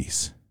for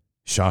peace.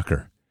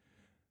 Shocker.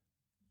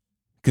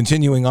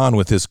 Continuing on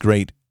with this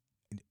great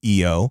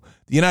EO,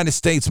 the United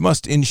States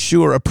must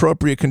ensure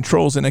appropriate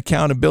controls and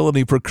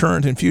accountability for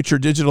current and future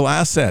digital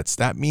assets.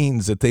 That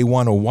means that they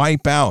want to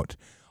wipe out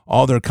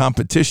all their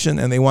competition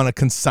and they want to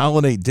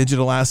consolidate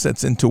digital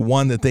assets into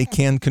one that they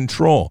can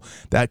control.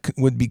 That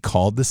would be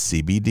called the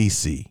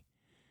CBDC.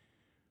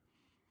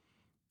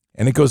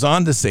 And it goes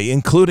on to say,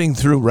 including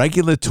through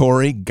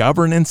regulatory,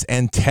 governance,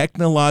 and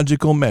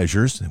technological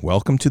measures.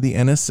 Welcome to the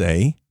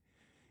NSA.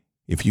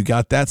 If you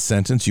got that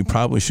sentence, you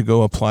probably should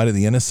go apply to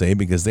the NSA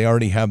because they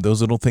already have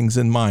those little things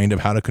in mind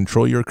of how to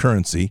control your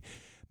currency,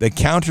 that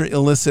counter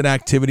illicit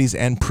activities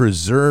and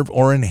preserve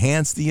or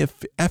enhance the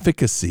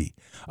efficacy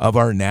of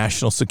our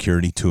national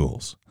security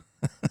tools.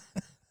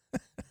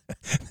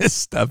 This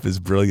stuff is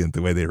brilliant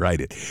the way they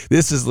write it.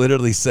 This is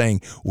literally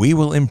saying we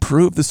will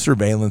improve the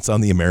surveillance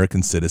on the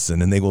American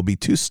citizen and they will be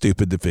too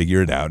stupid to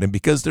figure it out. And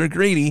because they're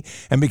greedy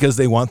and because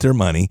they want their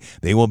money,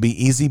 they will be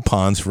easy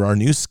pawns for our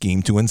new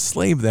scheme to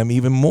enslave them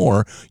even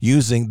more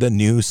using the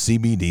new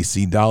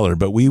CBDC dollar.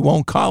 But we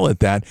won't call it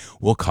that.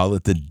 We'll call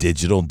it the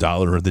digital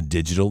dollar or the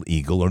digital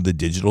eagle or the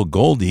digital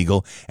gold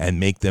eagle and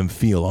make them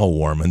feel all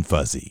warm and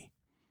fuzzy.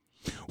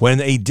 When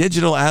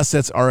digital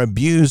assets are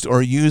abused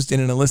or used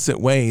in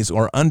illicit ways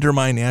or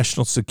undermine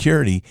national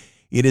security,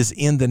 it is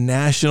in the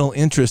national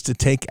interest to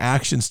take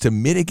actions to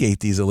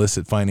mitigate these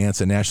illicit finance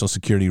and national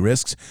security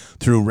risks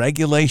through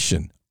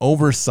regulation,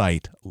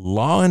 oversight,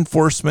 law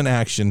enforcement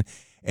action,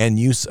 and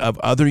use of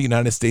other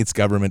United States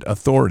government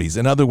authorities.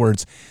 In other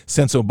words,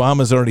 since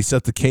Obama's already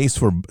set the case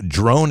for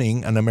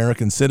droning an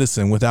American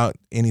citizen without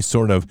any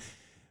sort of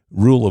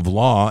rule of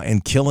law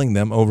and killing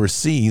them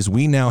overseas,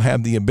 we now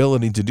have the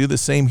ability to do the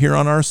same here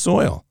on our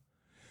soil.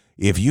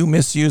 If you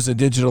misuse a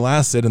digital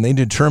asset and they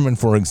determine,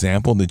 for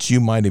example, that you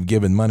might have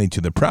given money to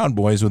the Proud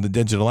Boys with a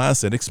digital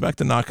asset, expect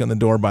a knock on the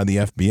door by the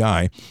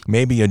FBI,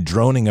 maybe a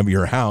droning of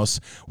your house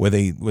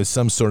with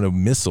some sort of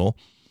missile.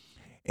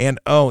 And,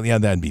 oh, yeah,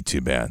 that'd be too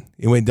bad.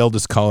 Anyway, they'll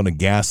just call it a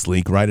gas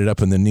leak, write it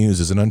up in the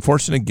news as an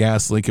unfortunate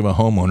gas leak of a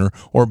homeowner,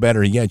 or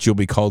better yet, it'll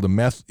be called a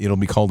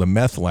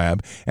meth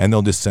lab, and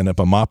they'll just send up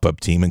a mop-up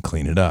team and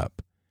clean it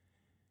up.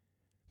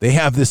 They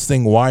have this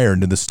thing wired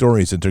into the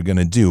stories that they're going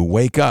to do.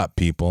 Wake up,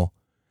 people.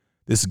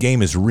 This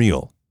game is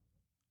real.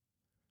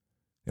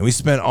 And we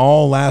spent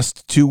all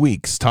last 2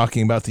 weeks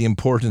talking about the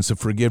importance of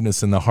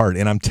forgiveness in the heart.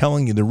 And I'm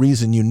telling you, the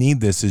reason you need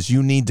this is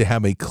you need to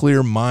have a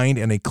clear mind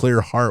and a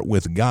clear heart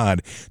with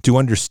God to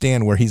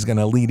understand where he's going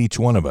to lead each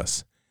one of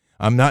us.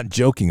 I'm not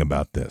joking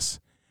about this.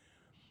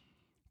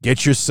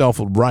 Get yourself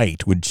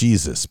right with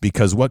Jesus,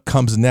 because what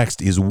comes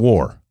next is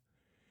war.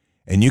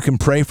 And you can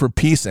pray for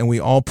peace, and we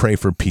all pray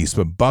for peace,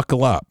 but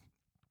buckle up.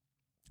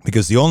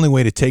 Because the only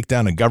way to take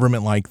down a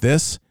government like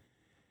this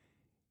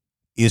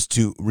is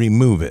to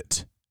remove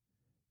it.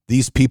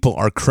 These people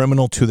are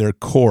criminal to their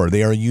core.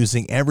 They are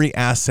using every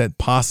asset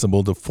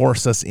possible to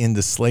force us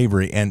into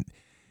slavery. And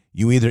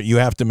you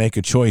have to make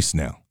a choice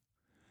now.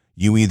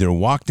 You either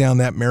walk down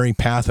that merry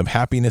path of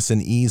happiness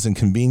and ease and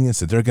convenience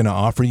that they're going to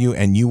offer you,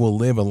 and you will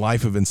live a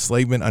life of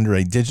enslavement under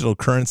a digital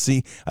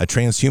currency, a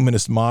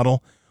transhumanist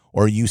model,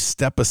 or you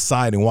step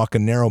aside and walk a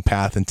narrow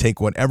path and take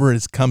whatever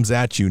comes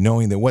at you,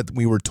 knowing that what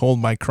we were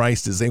told by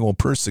Christ is they will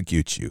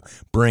persecute you.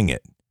 Bring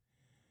it.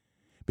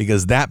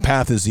 Because that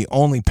path is the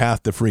only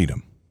path to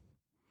freedom.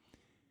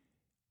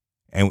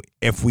 And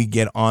if we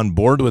get on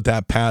board with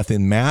that path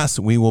in mass,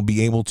 we will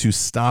be able to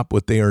stop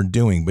what they are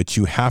doing. But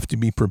you have to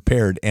be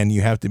prepared, and you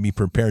have to be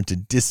prepared to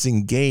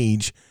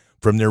disengage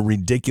from their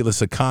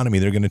ridiculous economy.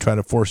 They're going to try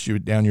to force you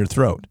down your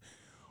throat.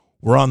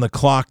 We're on the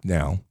clock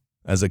now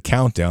as a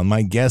countdown.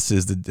 My guess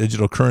is the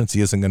digital currency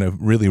isn't going to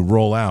really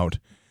roll out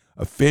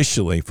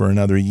officially for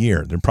another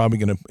year. They're probably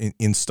going to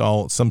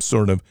install some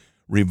sort of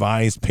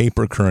revised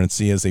paper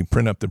currency as they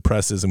print up the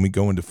presses and we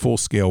go into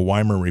full-scale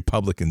Weimar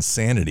Republic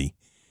insanity.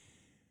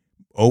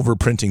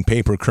 Overprinting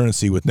paper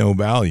currency with no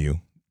value.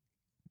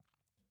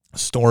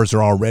 Stores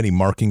are already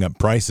marking up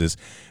prices.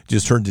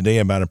 Just heard today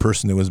about a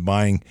person that was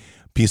buying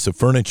a piece of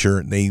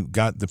furniture. They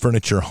got the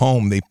furniture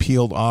home. They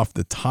peeled off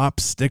the top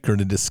sticker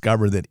to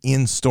discover that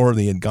in store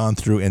they had gone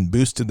through and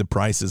boosted the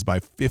prices by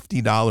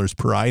 $50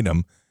 per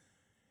item.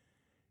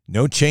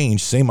 No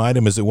change, same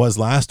item as it was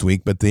last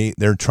week, but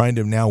they're trying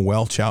to now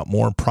welch out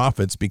more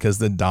profits because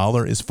the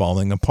dollar is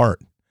falling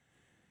apart.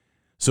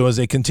 So as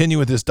they continue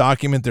with this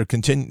document,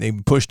 they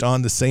pushed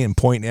on to say in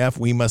point F,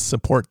 we must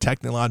support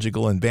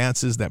technological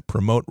advances that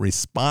promote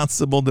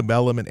responsible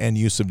development and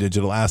use of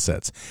digital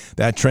assets.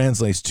 That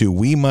translates to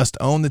we must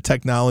own the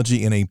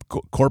technology in a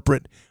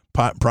corporate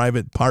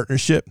private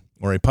partnership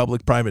or a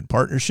public-private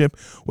partnership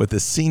with the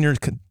senior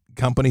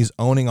companies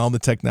owning all the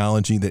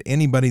technology, that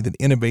anybody that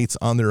innovates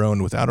on their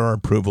own without our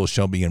approval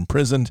shall be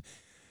imprisoned,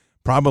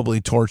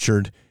 probably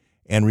tortured,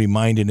 and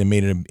reminded and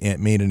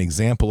made an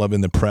example of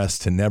in the press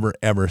to never,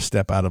 ever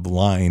step out of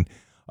line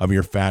of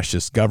your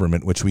fascist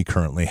government, which we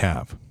currently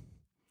have.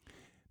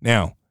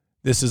 Now,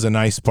 this is a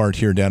nice part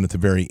here down at the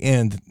very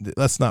end.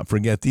 Let's not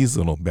forget these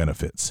little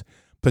benefits.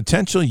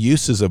 Potential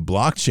uses of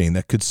blockchain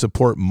that could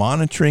support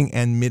monitoring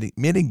and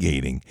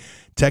mitigating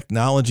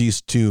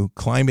technologies to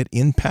climate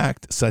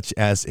impact, such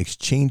as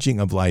exchanging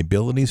of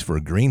liabilities for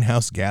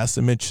greenhouse gas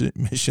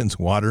emissions,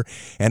 water,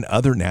 and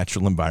other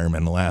natural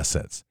environmental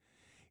assets.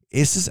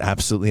 This is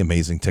absolutely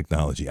amazing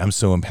technology. I'm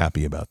so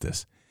happy about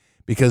this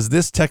because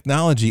this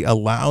technology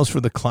allows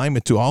for the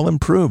climate to all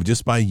improve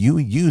just by you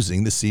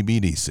using the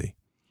CBDC.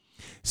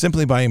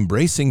 Simply by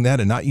embracing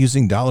that and not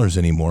using dollars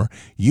anymore,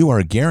 you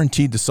are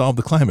guaranteed to solve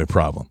the climate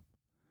problem.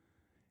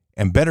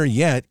 And better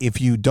yet,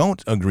 if you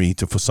don't agree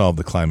to solve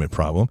the climate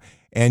problem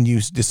and you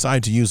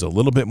decide to use a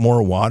little bit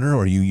more water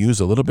or you use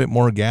a little bit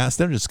more gas,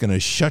 they're just going to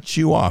shut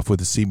you off with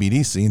the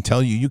CBDC and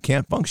tell you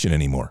can't function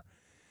anymore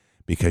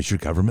because your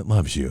government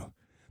loves you.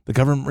 The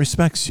government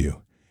respects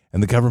you,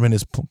 and the government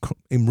is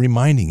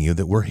reminding you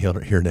that we're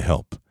here to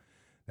help.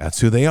 That's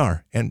who they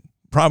are, and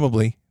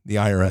probably the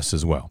IRS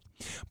as well.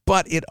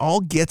 But it all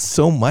gets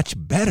so much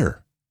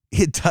better.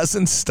 It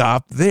doesn't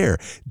stop there.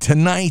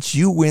 Tonight,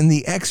 you win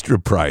the extra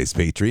prize,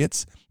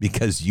 Patriots,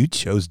 because you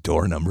chose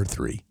door number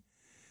 3.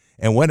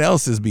 And what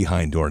else is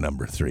behind door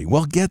number 3?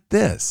 Well, get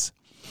this.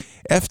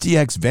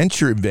 FTX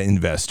venture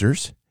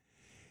investors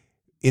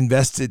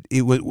invested,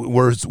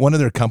 one of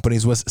their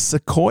companies was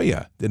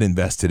Sequoia that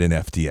invested in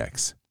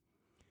FTX.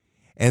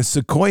 And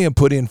Sequoia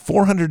put in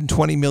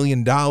 $420 million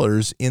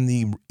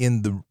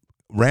in the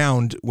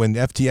round when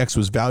FTX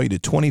was valued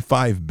at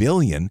 $25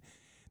 billion.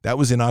 That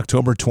was in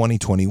October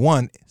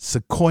 2021.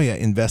 Sequoia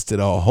invested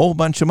a whole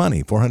bunch of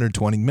money,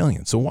 $420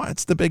 million. So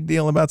what's the big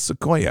deal about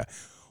Sequoia?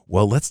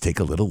 Well, let's take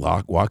a little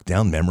walk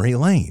down memory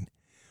lane.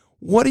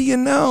 What do you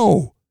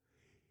know?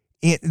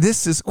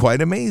 This is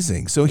quite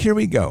amazing. So here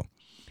we go.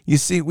 You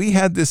see, we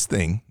had this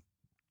thing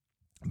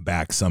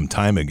back some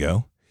time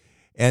ago,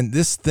 and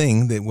this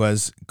thing that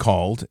was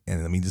called,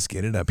 and let me just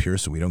get it up here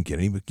so we don't get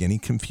any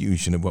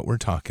confusion of what we're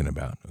talking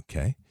about,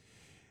 okay?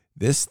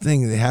 This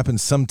thing that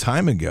happened some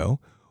time ago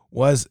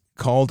was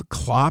called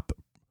clop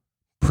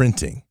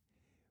printing,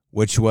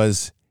 which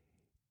was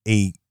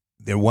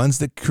they're ones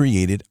that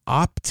created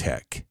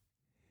Optech,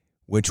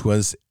 which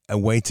was a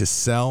way to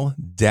sell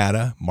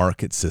data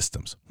market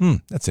systems.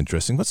 That's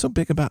interesting. What's so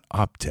big about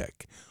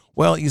Optech?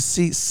 Well, you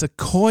see,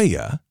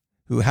 Sequoia,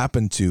 who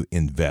happened to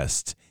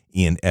invest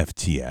in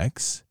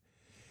FTX,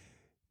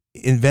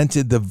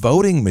 invented the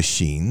voting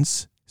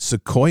machines.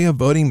 Sequoia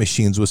Voting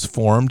Machines was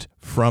formed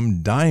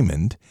from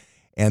Diamond,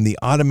 and the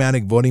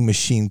Automatic Voting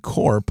Machine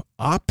Corp,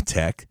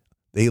 Optech,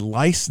 they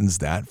licensed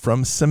that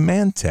from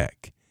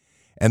Symantec.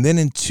 And then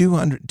in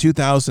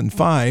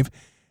 2005,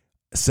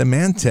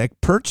 Symantec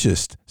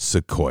purchased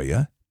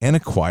Sequoia and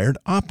acquired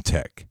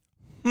Optech.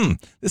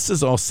 This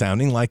is all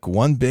sounding like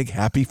one big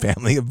happy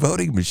family of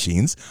voting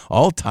machines,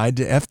 all tied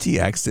to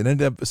FTX, that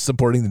ended up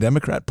supporting the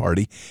Democrat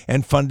Party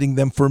and funding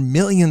them for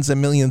millions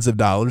and millions of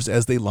dollars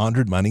as they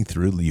laundered money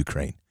through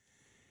Ukraine.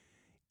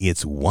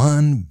 It's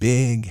one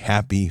big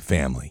happy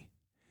family.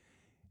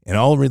 And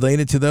all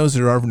related to those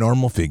are our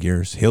normal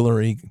figures: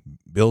 Hillary,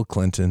 Bill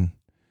Clinton,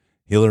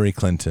 Hillary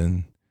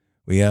Clinton.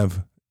 We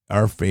have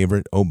our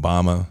favorite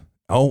Obama.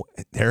 Oh,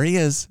 there he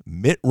is,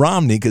 Mitt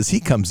Romney, because he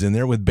comes in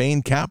there with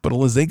Bain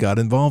Capital as they got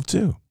involved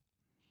too.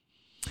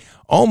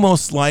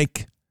 Almost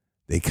like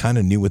they kind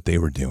of knew what they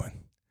were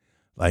doing,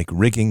 like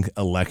rigging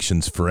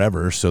elections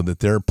forever so that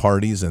their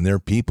parties and their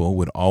people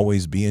would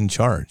always be in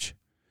charge.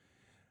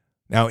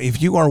 Now,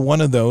 if you are one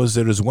of those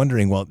that is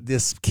wondering, well,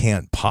 this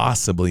can't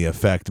possibly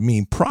affect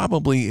me,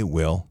 probably it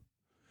will,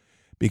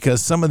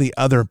 because some of the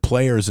other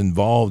players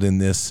involved in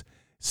this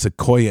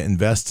Sequoia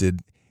invested,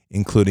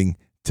 including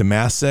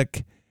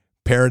Temasek,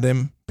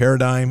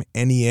 Paradigm,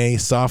 NEA,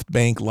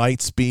 SoftBank,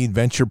 Lightspeed,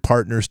 Venture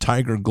Partners,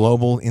 Tiger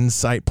Global,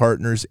 Insight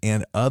Partners,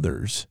 and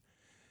others,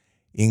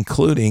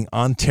 including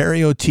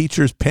Ontario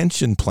Teachers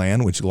Pension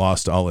Plan, which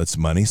lost all its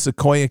money,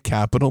 Sequoia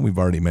Capital, we've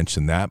already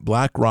mentioned that,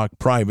 BlackRock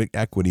Private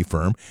Equity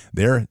Firm,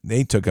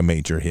 they took a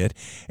major hit,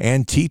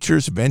 and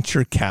Teachers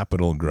Venture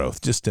Capital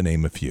Growth, just to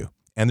name a few.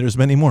 And there's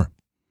many more.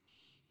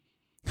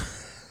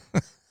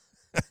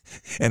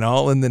 And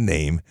all in the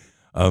name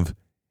of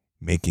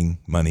making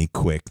money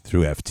quick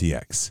through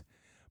FTX.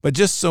 But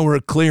just so we're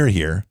clear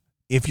here,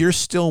 if you're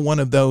still one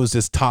of those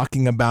that's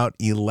talking about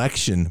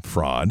election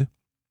fraud,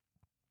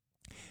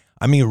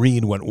 I'm going to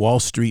read what Wall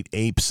Street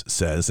Apes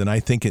says, and I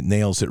think it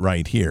nails it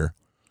right here.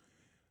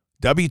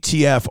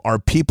 WTF are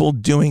people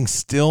doing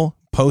still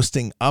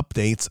posting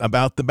updates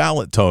about the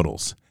ballot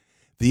totals?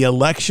 The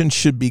election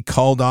should be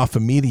called off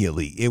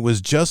immediately. It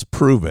was just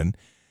proven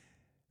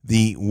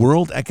the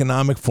World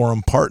Economic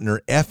Forum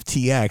partner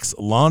FTX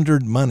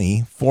laundered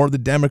money for the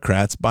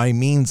Democrats by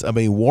means of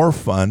a war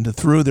fund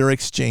through their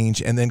exchange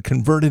and then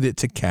converted it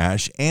to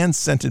cash and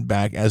sent it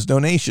back as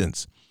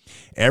donations.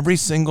 Every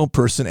single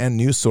person and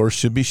news source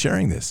should be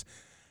sharing this.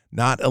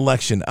 Not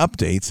election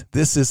updates.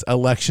 This is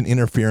election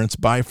interference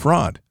by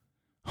fraud.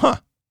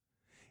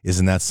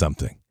 Isn't that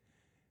something?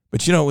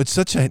 But you know, it's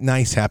such a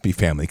nice, happy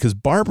family because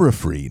Barbara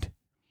Fried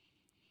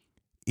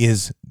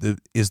is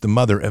the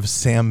mother of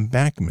Sam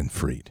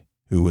Bankman-Fried,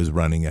 who was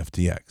running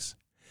FTX.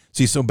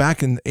 See, so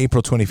back in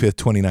April 25th,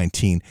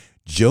 2019,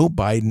 Joe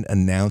Biden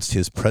announced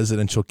his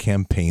presidential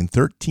campaign.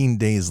 13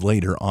 days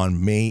later,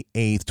 on May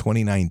 8th,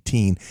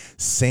 2019,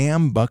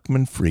 Sam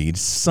Bankman-Fried,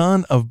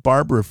 son of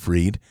Barbara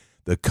Fried,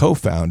 the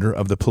co-founder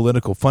of the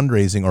political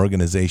fundraising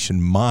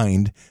organization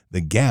Mind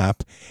the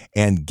Gap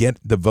and Get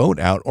the Vote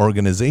Out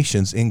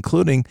organizations,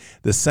 including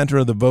the Center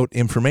of the Vote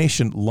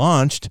Information,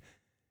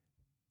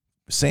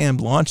 Sam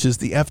launches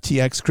the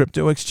FTX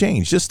crypto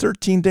exchange just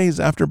 13 days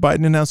after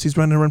Biden announced he's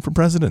running to run for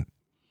president.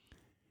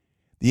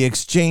 The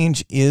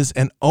exchange is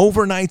an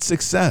overnight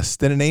success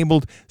that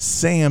enabled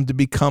Sam to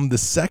become the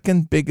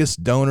second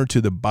biggest donor to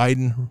the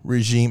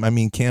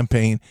Biden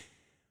campaign.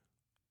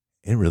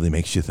 It really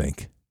makes you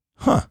think,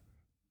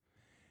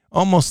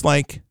 almost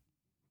like,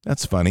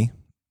 that's funny,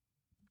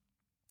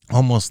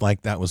 almost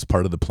like that was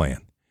part of the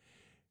plan.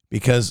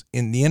 Because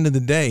in the end of the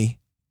day,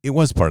 it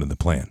was part of the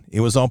plan. It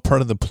was all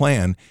part of the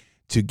plan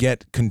to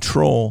get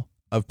control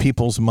of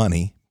people's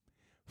money,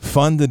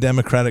 fund the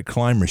Democratic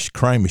crime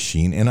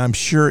machine. And I'm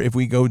sure if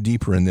we go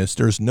deeper in this,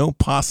 there's no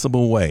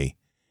possible way,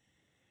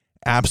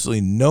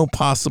 absolutely no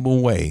possible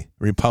way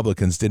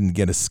Republicans didn't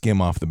get a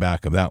skim off the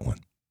back of that one.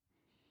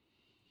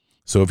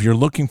 So if you're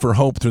looking for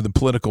hope through the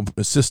political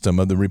system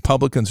of the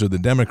Republicans or the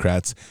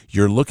Democrats,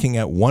 you're looking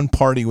at one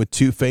party with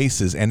two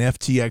faces, and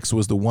FTX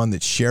was the one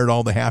that shared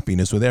all the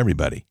happiness with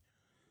everybody.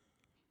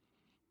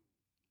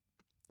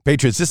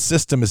 Patriots, this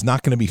system is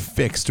not going to be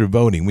fixed through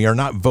voting. We are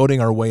not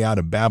voting our way out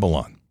of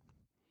Babylon.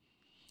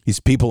 These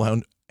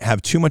people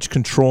have too much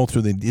control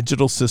through the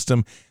digital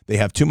system. They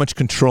have too much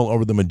control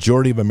over the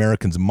majority of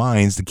Americans'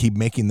 minds to keep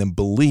making them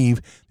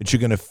believe that you're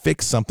going to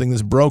fix something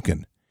that's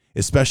broken,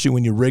 especially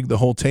when you rig the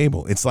whole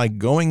table. It's like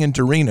going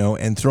into Reno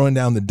and throwing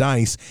down the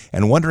dice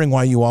and wondering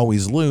why you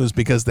always lose,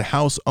 because the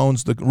house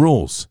owns the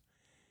rules.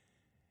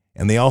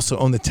 And they also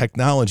own the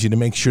technology to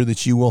make sure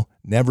that you will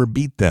never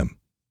beat them.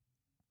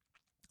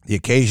 The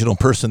occasional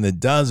person that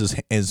does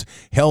is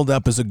held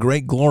up as a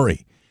great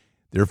glory.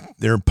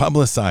 They're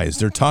publicized.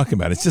 They're talking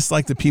about it. It's just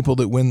like the people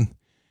that win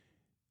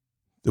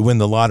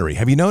the lottery.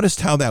 Have you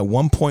noticed how that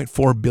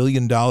 $1.4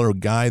 billion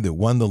guy that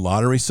won the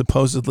lottery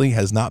supposedly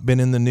has not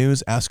been in the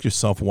news? Ask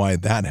yourself why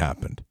that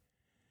happened.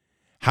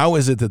 How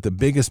is it that the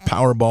biggest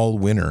Powerball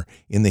winner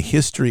in the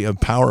history of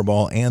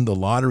Powerball and the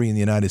lottery in the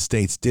United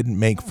States didn't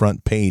make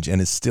front page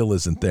and it still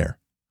isn't there?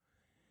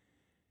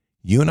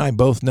 You and I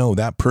both know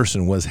that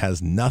person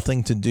has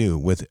nothing to do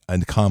with a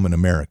common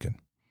American.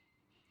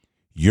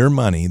 Your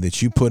money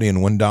that you put in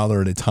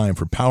 $1 at a time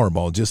for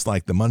Powerball, just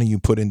like the money you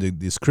put into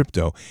this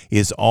crypto,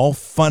 is all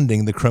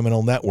funding the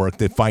criminal network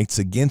that fights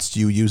against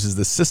you, uses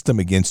the system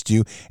against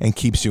you, and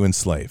keeps you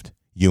enslaved.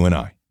 You and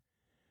I.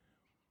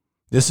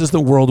 This is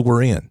the world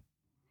we're in.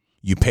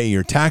 You pay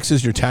your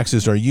taxes. Your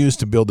taxes are used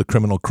to build the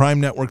criminal crime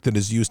network that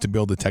is used to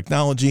build the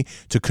technology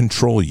to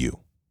control you.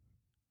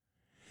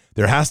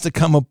 There has to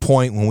come a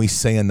point when we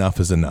say enough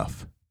is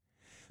enough.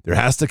 There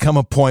has to come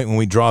a point when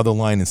we draw the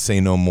line and say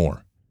no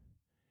more.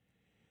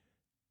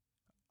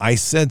 I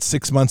said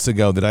 6 months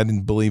ago that I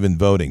didn't believe in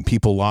voting.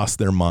 People lost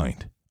their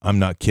mind. I'm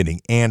not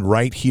kidding. And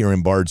right here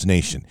in Bard's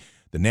Nation,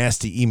 the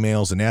nasty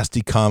emails, the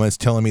nasty comments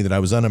telling me that I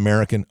was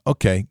un-American.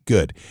 Okay,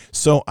 good.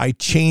 So I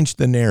changed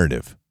the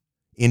narrative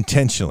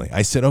intentionally.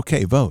 I said,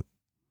 okay, vote.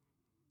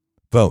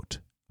 Vote.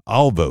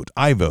 I'll vote.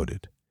 I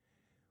voted.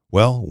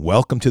 Well,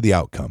 welcome to the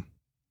outcome.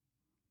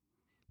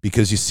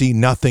 Because you see,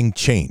 nothing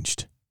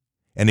changed.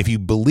 And if you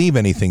believe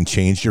anything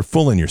changed, you're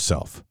fooling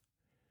yourself.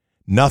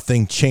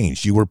 Nothing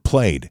changed. You were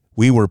played.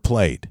 We were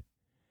played.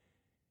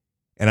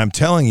 And I'm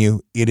telling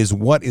you, it is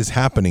what is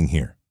happening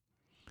here.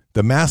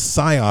 The mass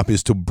psyop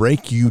is to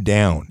break you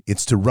down.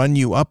 It's to run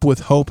you up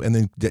with hope and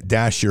then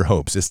dash your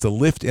hopes. It's to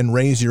lift and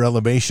raise your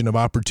elevation of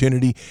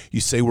opportunity. You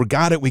say, we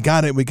got it, we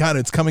got it, we got it.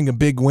 It's coming a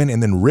big win,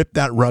 and then rip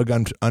that rug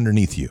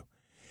underneath you.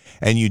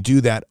 And you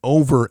do that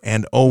over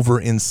and over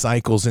in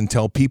cycles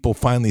until people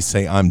finally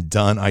say, I'm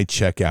done, I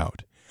check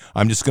out.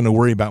 I'm just going to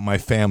worry about my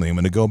family. I'm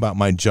going to go about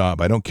my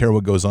job. I don't care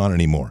what goes on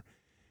anymore.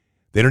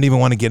 They don't even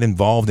want to get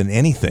involved in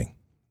anything.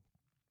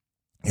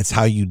 It's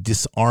how you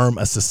disarm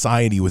a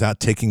society without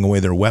taking away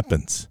their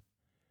weapons.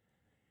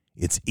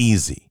 It's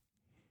easy.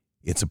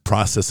 It's a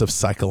process of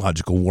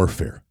psychological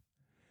warfare.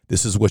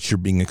 This is what you're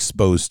being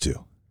exposed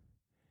to.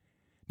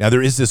 Now,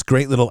 there is this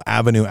great little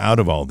avenue out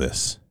of all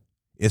this.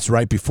 It's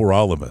right before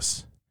all of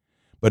us.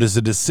 But it's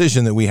a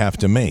decision that we have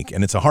to make,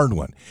 and it's a hard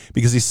one.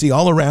 Because you see,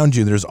 all around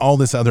you, there's all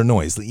this other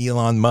noise.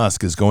 Elon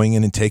Musk is going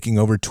in and taking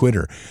over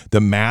Twitter.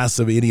 The mass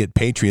of idiot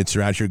patriots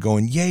are out here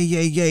going, yay,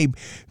 yay, yay.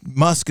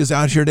 Musk is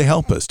out here to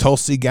help us.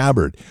 Tulsi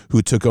Gabbard,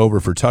 who took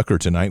over for Tucker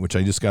tonight, which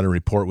I just got a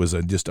report was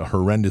just a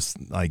horrendous,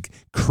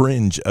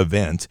 cringe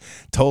event.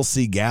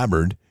 Tulsi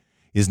Gabbard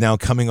is now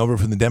coming over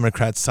from the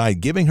Democrat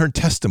side, giving her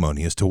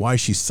testimony as to why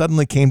she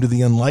suddenly came to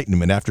the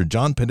Enlightenment after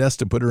John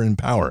Podesta put her in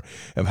power,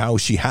 of how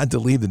she had to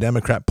leave the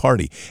Democrat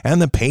Party. And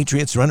the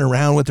patriots run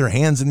around with their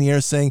hands in the air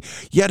saying,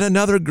 yet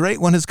another great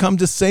one has come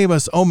to save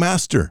us, oh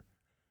master.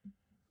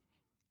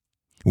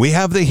 We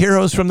have the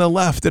heroes from the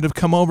left that have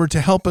come over to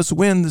help us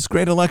win this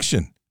great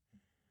election.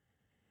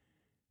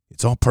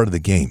 It's all part of the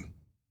game.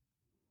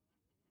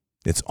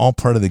 It's all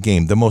part of the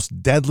game. The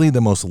most deadly, the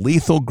most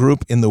lethal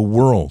group in the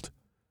world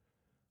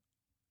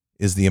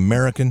is the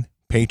American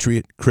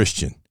patriot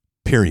Christian,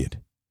 period.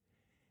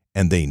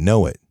 And they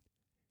know it.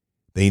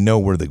 They know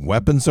where the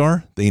weapons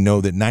are. They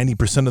know that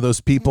 90% of those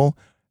people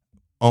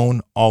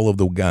own all of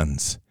the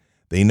guns.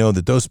 They know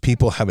that those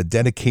people have a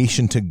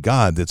dedication to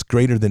God that's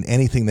greater than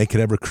anything they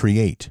could ever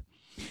create.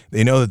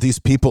 They know that these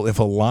people, if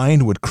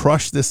aligned, would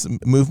crush this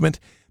movement,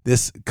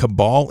 this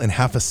cabal, in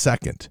half a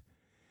second.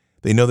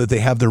 They know that they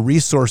have the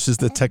resources,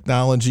 the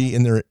technology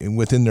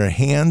within their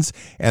hands,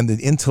 and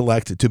the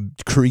intellect to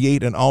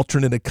create an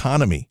alternate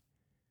economy.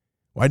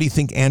 Why do you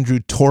think Andrew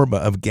Torba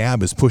of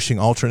Gab is pushing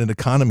alternate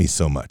economy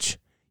so much?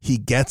 He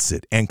gets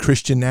it. And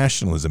Christian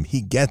nationalism, he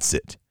gets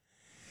it.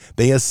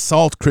 They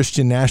assault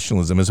Christian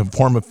nationalism as a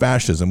form of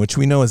fascism, which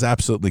we know is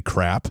absolutely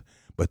crap,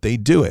 but they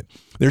do it.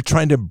 They're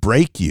trying to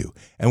break you.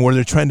 And where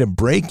they're trying to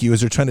break you is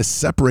they're trying to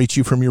separate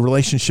you from your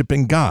relationship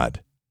in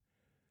God.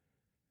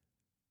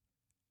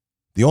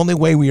 The only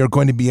way we are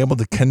going to be able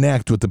to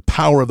connect with the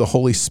power of the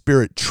Holy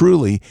Spirit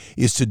truly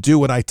is to do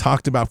what I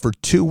talked about for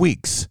 2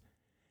 weeks.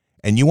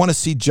 And you want to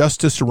see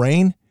justice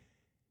reign?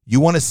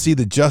 You want to see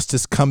the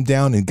justice come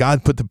down and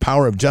God put the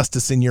power of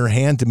justice in your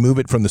hand to move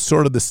it from the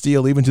sword of the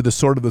steel even to the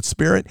sword of the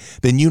Spirit?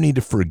 Then you need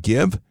to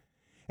forgive,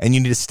 and you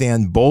need to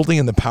stand boldly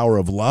in the power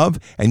of love,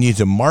 and you need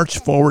to march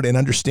forward and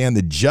understand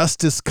that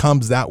justice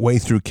comes that way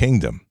through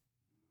kingdom.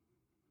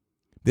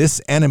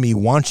 This enemy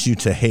wants you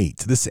to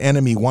hate. This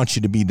enemy wants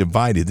you to be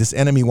divided. This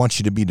enemy wants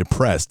you to be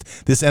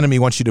depressed. This enemy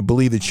wants you to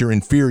believe that you're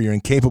inferior,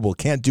 incapable,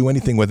 can't do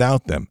anything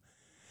without them.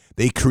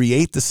 They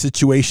create the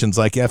situations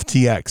like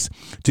FTX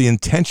to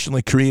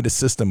intentionally create a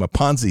system, a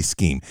Ponzi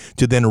scheme,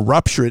 to then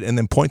rupture it and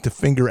then point the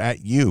finger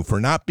at you for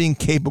not being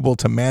capable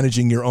to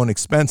managing your own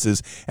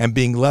expenses and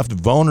being left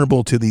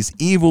vulnerable to these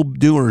evil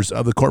doers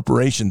of the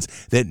corporations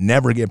that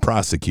never get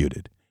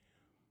prosecuted.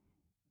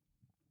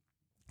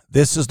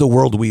 This is the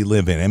world we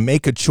live in, and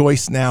make a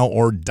choice now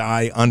or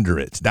die under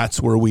it.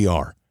 That's where we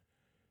are.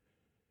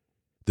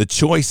 The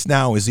choice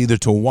now is either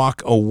to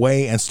walk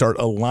away and start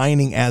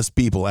aligning as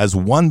people, as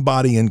one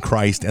body in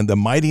Christ, and the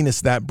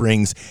mightiness that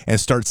brings, and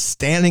start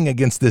standing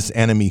against this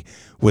enemy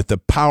with the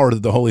power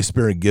that the Holy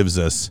Spirit gives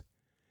us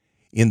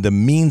in the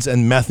means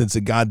and methods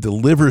that God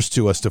delivers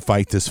to us to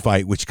fight this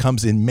fight, which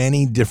comes in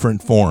many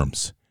different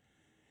forms.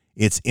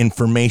 It's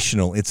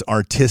informational, it's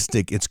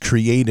artistic, it's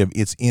creative,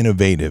 it's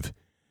innovative.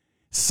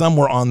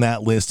 Somewhere on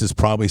that list is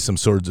probably some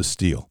swords of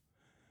steel,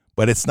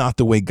 but it's not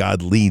the way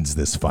God leads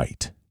this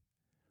fight.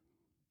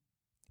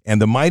 And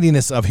the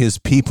mightiness of his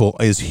people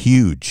is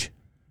huge.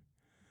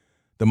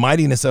 The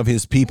mightiness of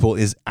his people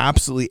is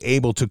absolutely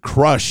able to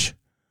crush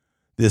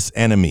this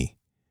enemy.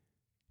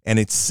 And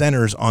it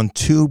centers on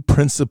two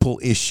principal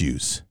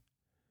issues: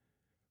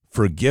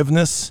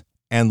 forgiveness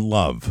and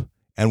love.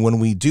 And when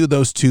we do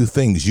those two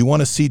things, you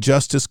want to see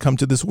justice come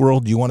to this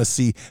world? You want to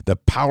see the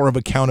power of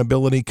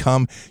accountability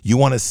come? You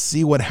want to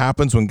see what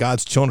happens when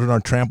God's children are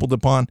trampled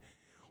upon?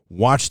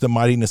 Watch the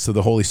mightiness of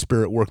the Holy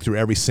Spirit work through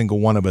every single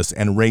one of us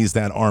and raise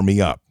that army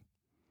up.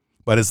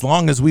 But as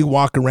long as we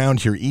walk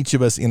around here, each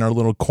of us in our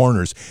little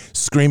corners,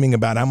 screaming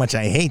about how much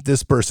I hate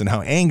this person,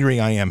 how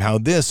angry I am, how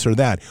this or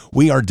that,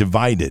 we are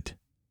divided.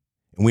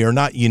 And we are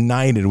not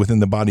united within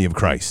the body of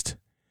Christ.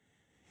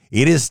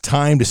 It is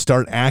time to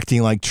start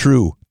acting like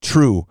true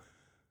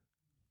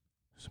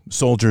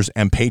soldiers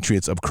and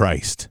patriots of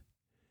Christ.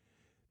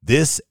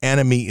 This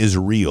enemy is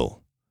real.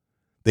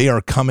 They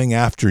are coming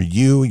after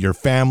you, your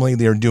family.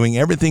 They are doing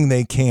everything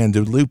they can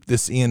to loop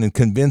this in and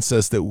convince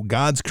us that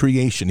God's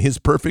creation, his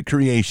perfect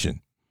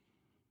creation,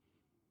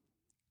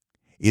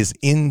 is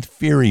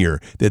inferior,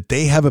 that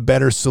they have a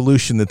better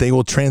solution, that they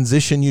will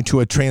transition you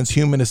to a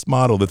transhumanist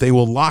model, that they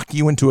will lock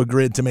you into a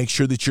grid to make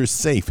sure that you're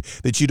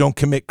safe, that you don't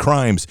commit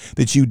crimes,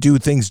 that you do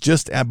things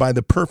just by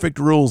the perfect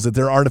rules that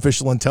their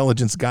artificial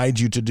intelligence guides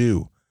you to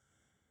do.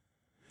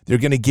 They're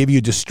going to give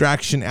you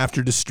distraction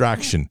after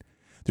distraction.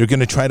 They're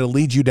going to try to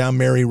lead you down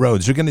merry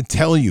roads. They're going to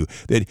tell you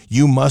that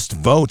you must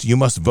vote. You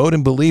must vote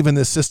and believe in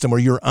this system or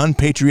you're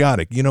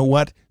unpatriotic. You know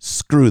what?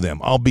 Screw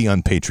them. I'll be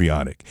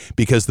unpatriotic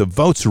because the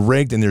vote's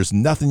rigged and there's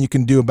nothing you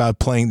can do about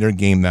playing their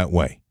game that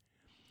way.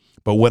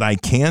 But what I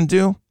can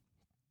do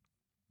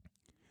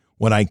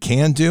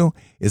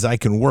is I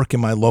can work in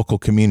my local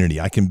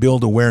community. I can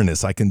build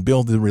awareness. I can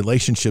build the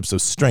relationships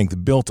of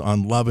strength built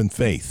on love and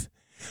faith.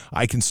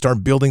 I can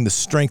start building the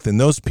strength in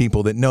those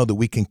people that know that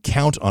we can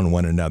count on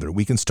one another.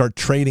 We can start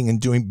trading and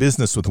doing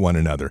business with one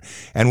another.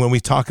 And when we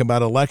talk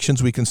about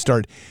elections, we can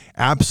start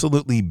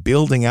absolutely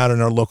building out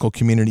in our local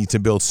community to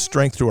build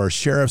strength through our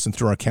sheriffs and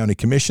through our county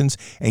commissions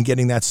and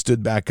getting that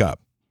stood back up.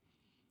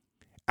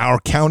 Our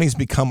counties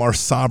become our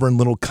sovereign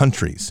little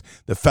countries.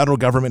 The federal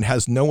government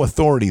has no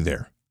authority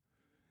there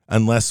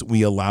unless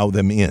we allow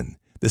them in.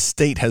 The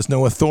state has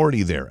no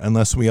authority there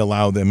unless we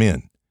allow them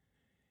in.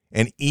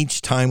 And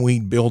each time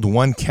we build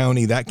one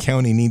county, that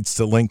county needs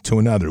to link to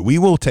another. We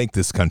will take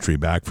this country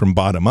back from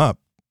bottom up.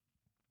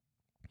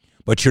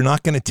 But you're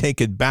not going to take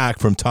it back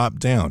from top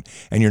down.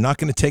 And you're not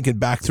going to take it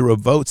back through a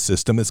vote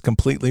system that's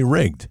completely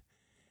rigged.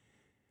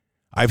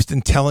 I've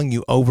been telling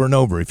you over and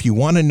over, if you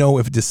want to know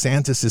if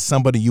DeSantis is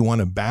somebody you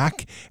want to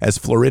back as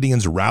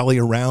Floridians rally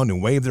around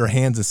and wave their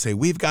hands and say,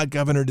 we've got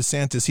Governor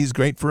DeSantis, he's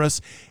great for us,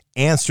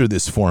 answer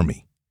this for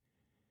me.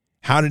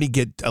 How did he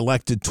get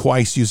elected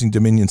twice using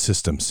Dominion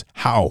systems?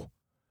 How?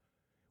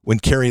 When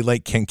Carrie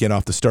Lake can't get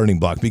off the starting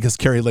block because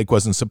Carrie Lake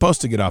wasn't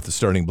supposed to get off the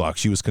starting block.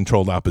 She was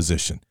controlled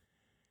opposition.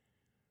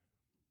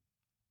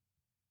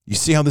 You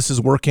see how this is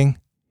working?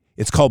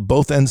 It's called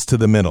both ends to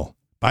the middle.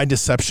 By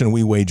deception,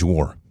 we wage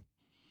war.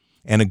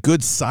 And a good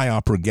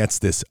psyoper gets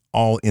this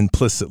all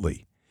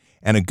implicitly.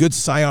 And a good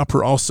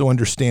psyoper also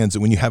understands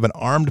that when you have an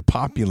armed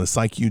populace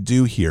like you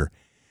do here,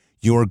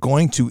 you are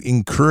going to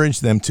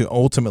encourage them to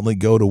ultimately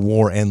go to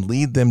war and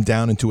lead them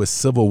down into a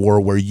civil war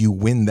where you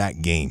win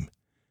that game.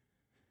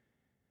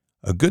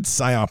 A good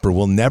psyoper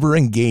will never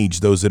engage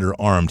those that are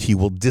armed. He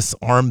will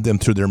disarm them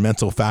through their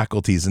mental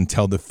faculties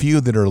until the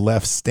few that are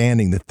left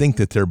standing that think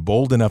that they're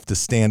bold enough to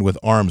stand with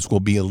arms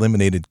will be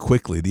eliminated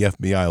quickly. The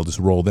FBI will just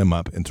roll them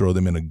up and throw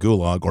them in a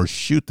gulag or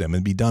shoot them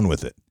and be done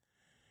with it.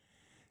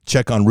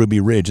 Check on Ruby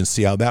Ridge and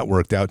see how that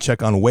worked out.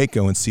 Check on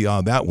Waco and see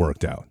how that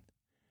worked out.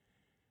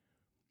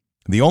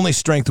 The only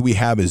strength we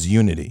have is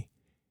unity,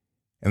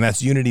 and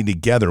that's unity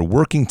together,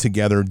 working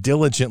together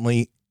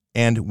diligently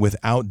and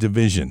without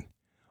division,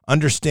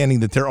 understanding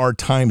that there are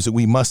times that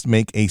we must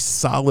make a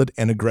solid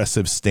and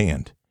aggressive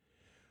stand.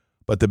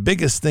 But the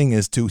biggest thing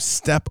is to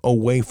step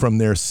away from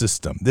their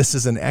system. This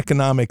is an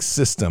economic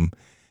system,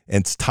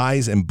 and it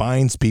ties and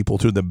binds people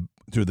through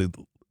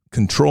the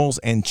controls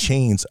and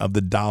chains of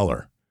the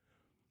dollar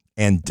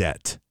and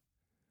debt.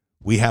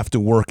 We have to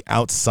work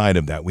outside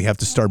of that. We have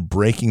to start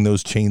breaking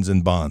those chains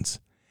and bonds.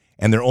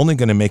 And they're only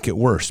going to make it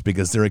worse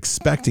because they're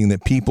expecting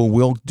that people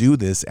will do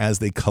this as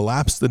they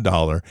collapse the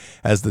dollar,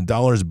 as the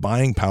dollar's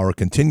buying power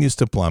continues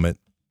to plummet.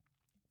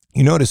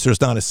 You notice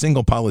there's not a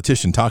single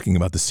politician talking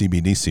about the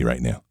CBDC right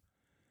now.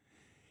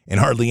 And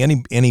hardly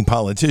any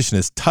politician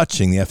is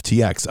touching the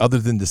FTX other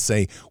than to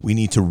say we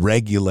need to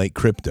regulate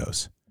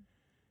cryptos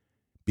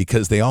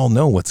because they all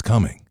know what's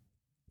coming.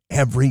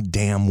 Every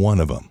damn one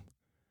of them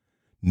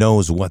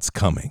knows what's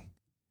coming.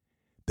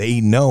 They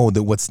know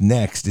that what's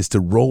next is to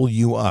roll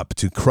you up,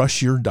 to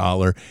crush your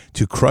dollar,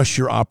 to crush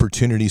your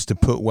opportunities to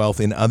put wealth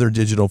in other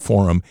digital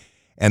form.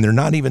 And they're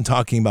not even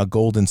talking about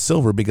gold and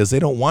silver because they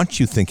don't want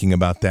you thinking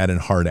about that in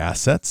hard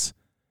assets.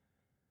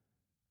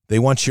 They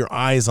want your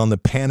eyes on the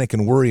panic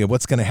and worry of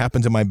what's going to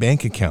happen to my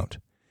bank account.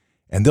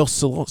 And they'll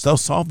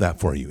solve that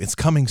for you. It's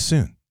coming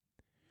soon.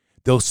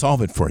 They'll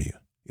solve it for you.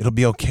 It'll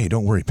be okay.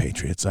 Don't worry,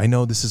 Patriots. I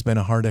know this has been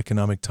a hard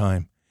economic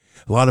time.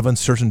 A lot of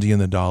uncertainty in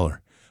the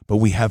dollar. But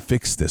we have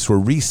fixed this. We're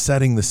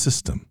resetting the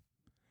system.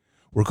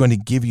 We're going to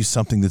give you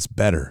something that's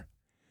better.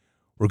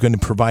 We're going to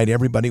provide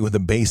everybody with a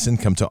base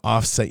income to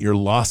offset your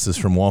losses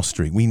from Wall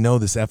Street. We know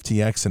this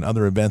FTX and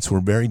other events were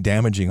very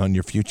damaging on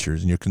your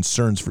futures and your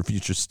concerns for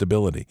future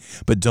stability.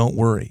 But don't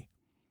worry.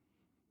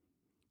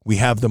 We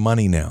have the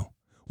money now.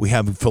 We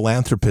have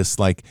philanthropists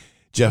like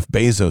Jeff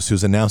Bezos,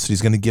 who's announced that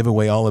he's going to give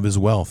away all of his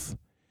wealth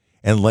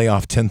and lay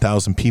off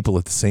 10,000 people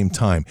at the same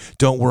time.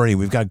 Don't worry,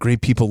 we've got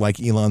great people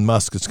like Elon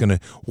Musk that's going to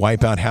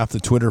wipe out half the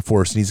Twitter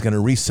force, and he's going to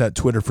reset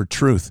Twitter for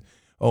truth.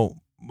 Oh,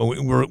 but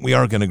we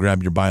are going to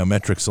grab your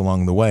biometrics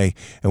along the way,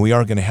 and we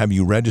are going to have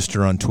you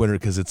register on Twitter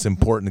because it's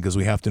important, because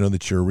we have to know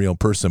that you're a real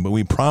person. But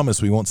we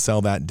promise we won't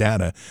sell that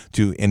data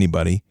to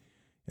anybody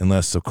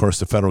unless, of course,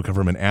 the federal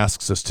government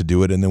asks us to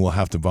do it, and then we'll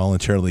have to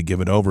voluntarily give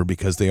it over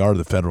because they are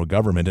the federal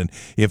government. And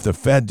if the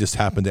Fed just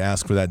happened to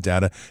ask for that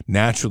data,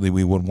 naturally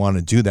we would want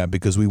to do that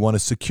because we want a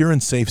secure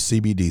and safe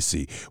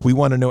CBDC. We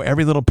want to know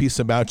every little piece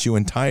about you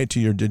and tie it to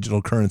your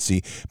digital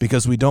currency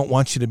because we don't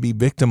want you to be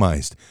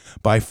victimized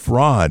by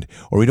fraud,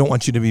 or we don't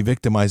want you to be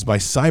victimized by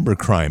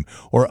cybercrime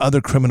or other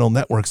criminal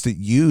networks that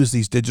use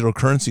these digital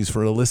currencies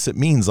for illicit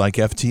means like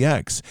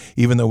FTX,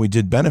 even though we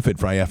did benefit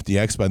from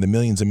FTX by the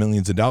millions and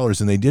millions of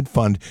dollars, and they did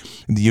fund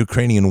the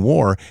Ukrainian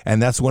war, and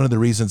that's one of the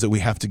reasons that we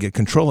have to get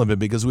control of it,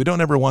 because we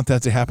don't ever want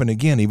that to happen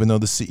again, even though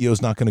the CEO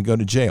is not going to go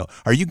to jail.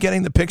 Are you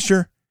getting the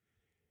picture?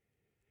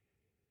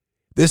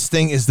 This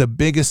thing is the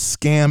biggest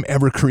scam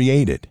ever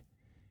created.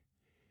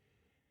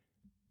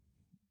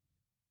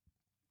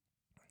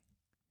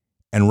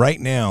 And right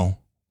now,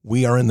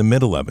 we are in the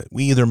middle of it.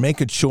 We either make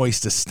a choice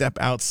to step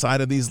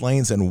outside of these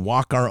lanes and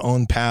walk our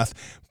own path,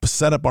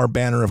 set up our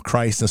banner of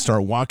Christ and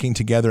start walking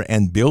together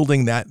and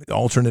building that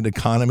alternate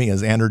economy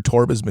as Andrew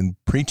Torb has been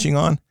preaching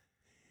on.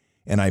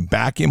 And I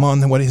back him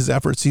on what his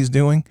efforts he's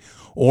doing.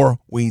 Or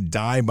we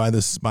die by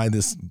this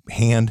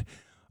hand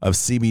of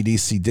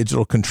CBDC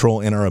digital control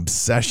in our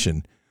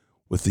obsession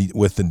with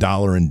the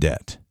dollar and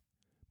debt.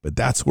 But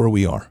that's where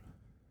we are.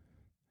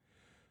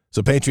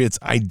 So Patriots,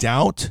 I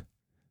doubt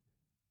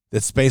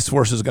that Space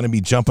Force is going to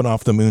be jumping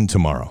off the moon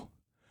tomorrow.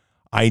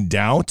 I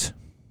doubt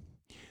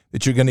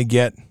that you're going to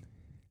get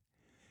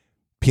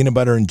peanut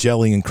butter and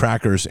jelly and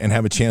crackers and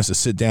have a chance to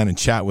sit down and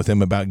chat with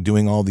him about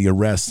doing all the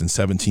arrests in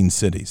 17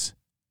 cities.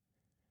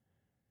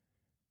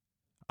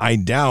 I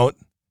doubt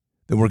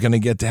that we're going to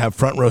get to have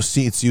front row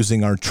seats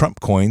using our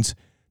Trump coins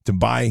to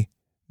buy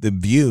the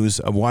views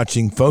of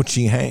watching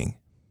Fauci hang.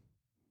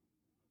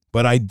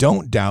 But I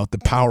don't doubt the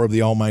power of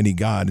the Almighty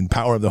God and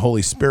power of the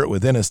Holy Spirit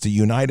within us to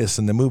unite us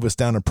and to move us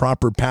down a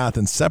proper path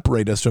and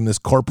separate us from this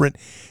corporate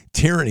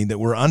tyranny that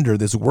we're under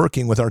that's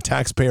working with our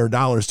taxpayer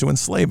dollars to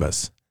enslave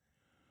us.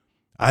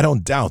 I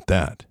don't doubt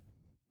that.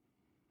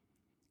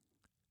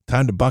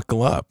 Time to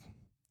buckle up.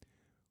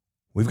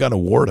 We've got a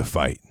war to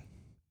fight,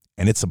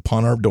 and it's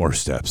upon our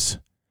doorsteps.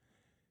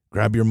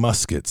 Grab your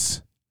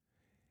muskets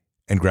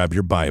and grab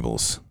your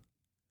Bibles.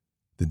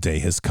 The day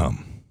has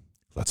come.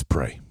 Let's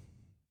pray.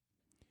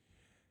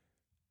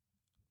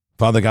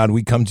 Father God,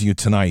 we come to you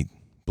tonight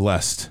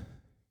blessed.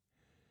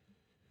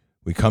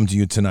 We come to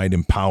you tonight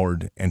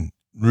empowered and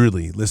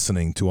really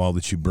listening to all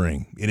that you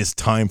bring. It is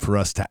time for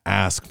us to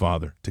ask,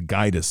 Father, to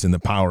guide us in the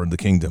power of the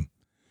kingdom,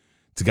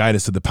 to guide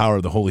us to the power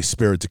of the Holy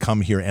Spirit, to come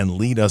here and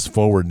lead us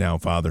forward now,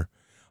 Father.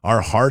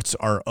 Our hearts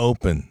are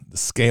open. The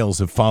scales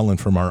have fallen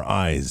from our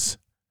eyes,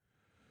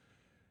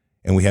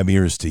 and we have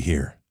ears to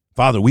hear.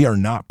 Father, we are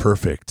not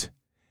perfect,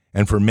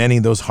 and for many,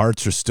 those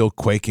hearts are still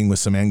quaking with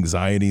some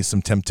anxiety,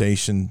 some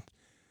temptation,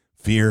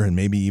 fear, and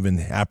maybe even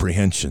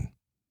apprehension.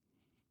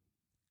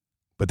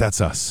 But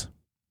that's us.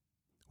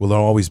 Will there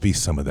always be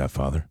some of that,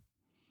 Father?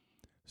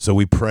 So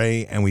we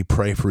pray, and we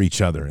pray for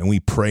each other, and we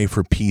pray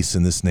for peace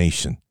in this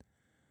nation.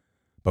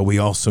 But we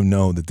also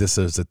know that this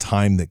is a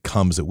time that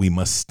comes that we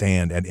must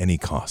stand at any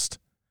cost,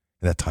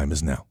 and that time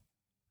is now.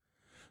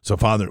 So,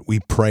 Father, we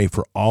pray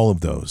for all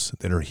of those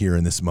that are here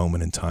in this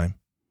moment in time,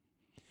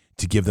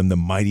 to give them the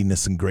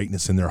mightiness and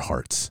greatness in their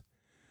hearts,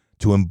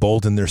 to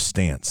embolden their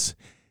stance,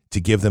 to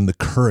give them the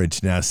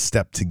courage now to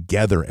step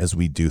together as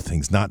we do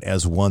things, not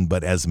as one,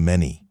 but as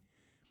many.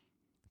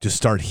 To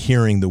start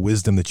hearing the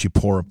wisdom that you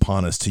pour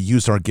upon us, to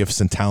use our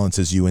gifts and talents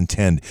as you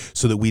intend,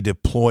 so that we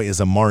deploy as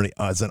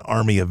an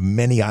army of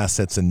many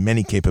assets and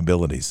many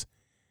capabilities.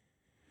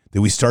 That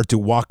we start to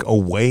walk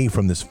away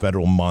from this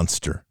federal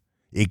monster,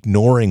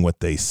 ignoring what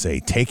they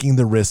say, taking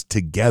the risk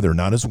together,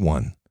 not as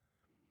one.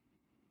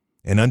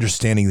 and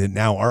understanding that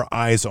now our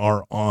eyes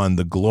are on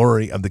the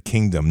glory of the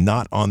kingdom,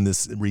 not on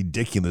this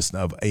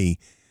ridiculousness of a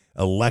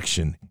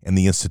election and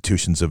the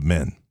institutions of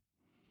men.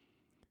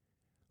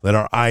 Let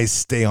our eyes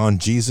stay on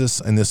Jesus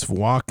in this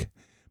walk.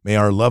 May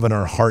our love and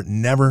our heart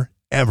never,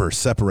 ever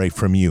separate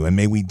from you. And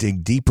may we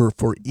dig deeper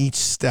for each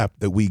step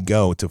that we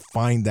go to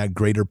find that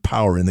greater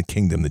power in the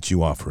kingdom that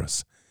you offer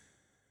us.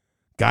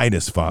 Guide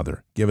us,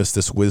 Father. Give us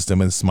this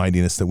wisdom and this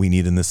mightiness that we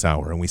need in this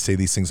hour. And we say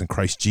these things in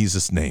Christ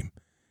Jesus' name.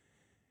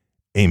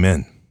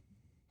 Amen.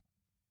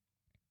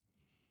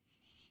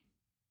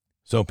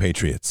 So,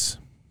 Patriots,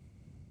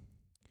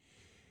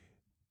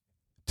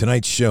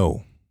 tonight's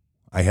show,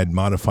 I had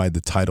modified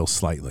the title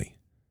slightly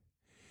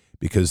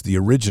because the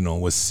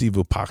original was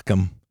Sivu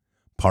Pacem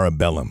Para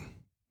Bellum.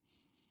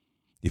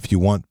 If you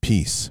want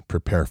peace,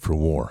 prepare for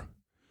war.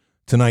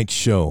 Tonight's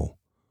show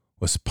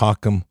was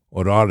Pacem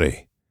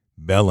Orare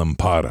Bellum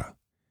Para.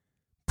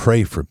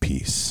 Pray for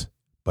peace,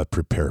 but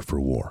prepare for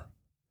war.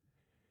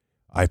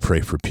 I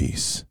pray for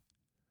peace,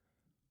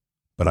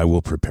 but I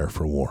will prepare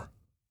for war.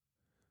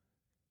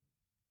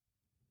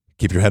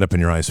 Keep your head up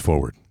and your eyes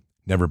forward.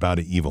 Never bow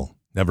to evil.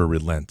 Never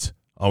relent.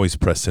 Always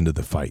press into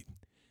the fight.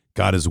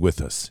 God is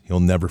with us. He'll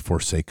never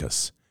forsake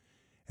us.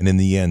 And in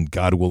the end,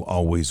 God will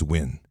always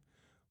win.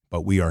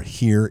 But we are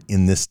here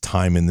in this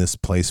time, in this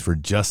place, for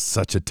just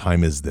such a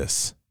time as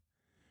this.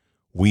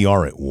 We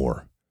are at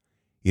war.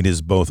 It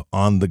is both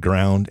on the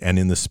ground and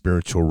in the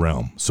spiritual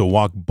realm. So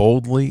walk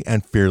boldly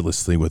and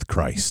fearlessly with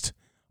Christ.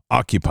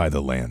 Occupy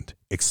the land.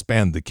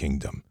 Expand the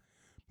kingdom.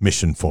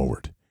 Mission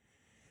forward.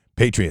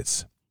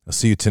 Patriots, I'll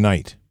see you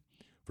tonight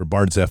for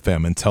Bards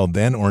FM. Until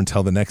then or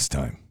until the next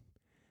time,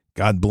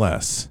 God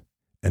bless,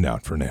 and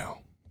out for now.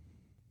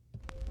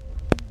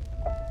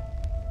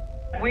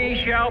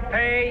 We shall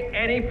pay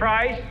any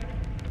price,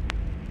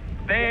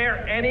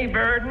 bear any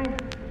burden,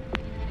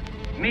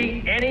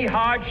 meet any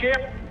hardship,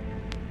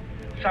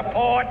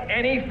 support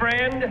any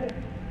friend,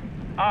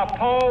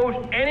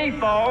 oppose any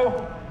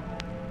foe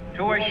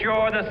to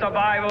assure the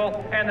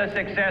survival and the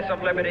success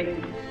of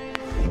liberty.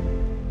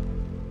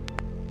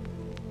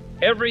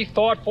 Every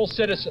thoughtful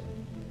citizen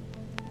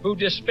who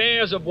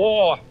despairs of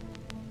war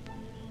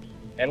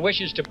and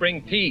wishes to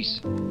bring peace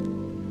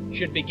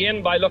should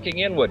begin by looking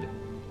inward,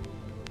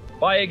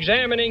 by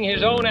examining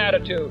his own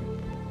attitude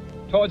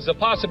towards the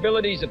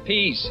possibilities of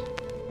peace.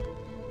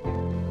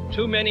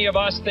 Too many of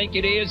us think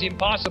it is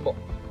impossible.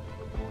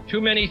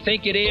 Too many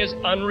think it is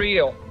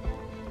unreal.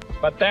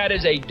 But that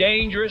is a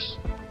dangerous,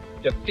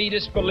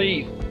 defeatist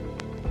belief.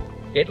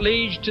 It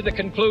leads to the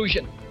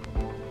conclusion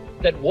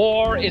that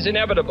war is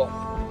inevitable,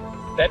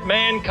 that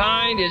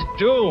mankind is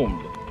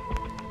doomed,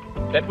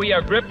 that we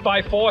are gripped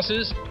by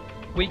forces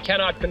we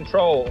cannot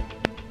control.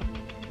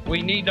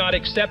 We need not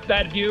accept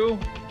that view.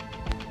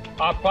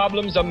 Our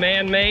problems are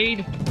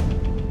man-made,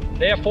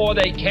 therefore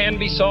they can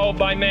be solved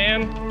by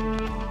man,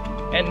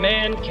 and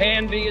man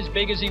can be as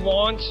big as he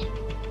wants.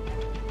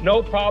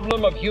 No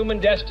problem of human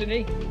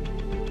destiny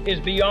is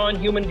beyond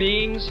human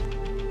beings.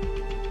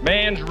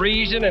 Man's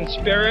reason and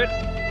spirit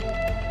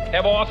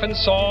have often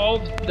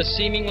solved the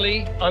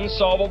seemingly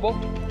unsolvable,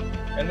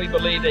 and we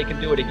believe they can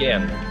do it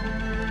again.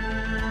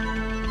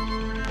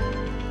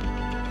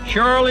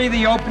 Surely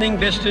the opening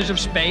vistas of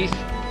space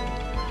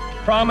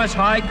promise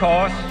high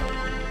costs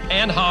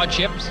and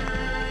hardships,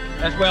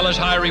 as well as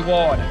high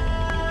reward.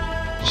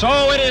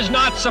 So it is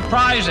not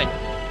surprising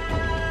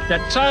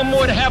that some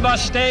would have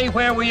us stay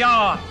where we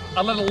are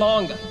a little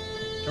longer,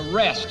 to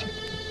rest,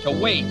 to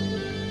wait.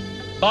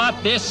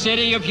 But this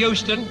city of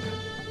Houston,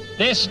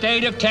 this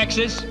state of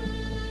Texas,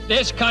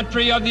 this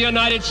country of the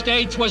United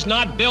States was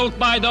not built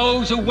by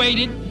those who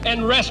waited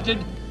and rested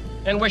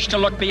and wished to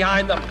look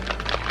behind them.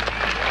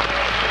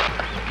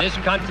 This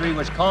country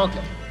was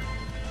conquered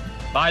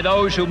by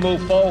those who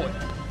move forward,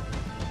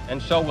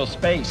 and so will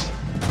space.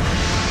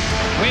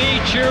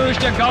 We choose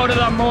to go to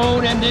the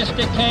moon in this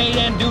decade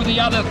and do the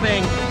other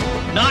thing,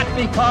 not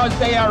because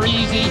they are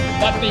easy,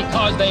 but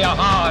because they are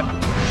hard.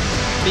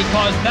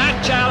 Because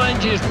that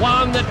challenge is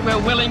one that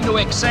we're willing to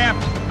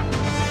accept.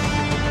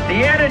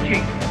 The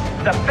energy,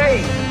 the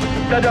faith,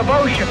 the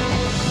devotion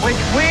which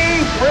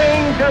we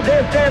bring to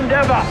this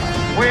endeavor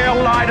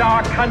will light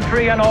our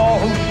country and all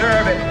who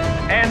serve it.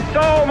 And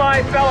so,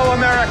 my fellow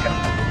Americans,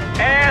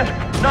 ask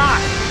not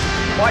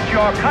what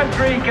your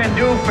country can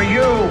do for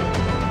you.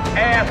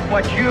 Ask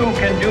what you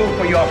can do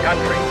for your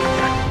country.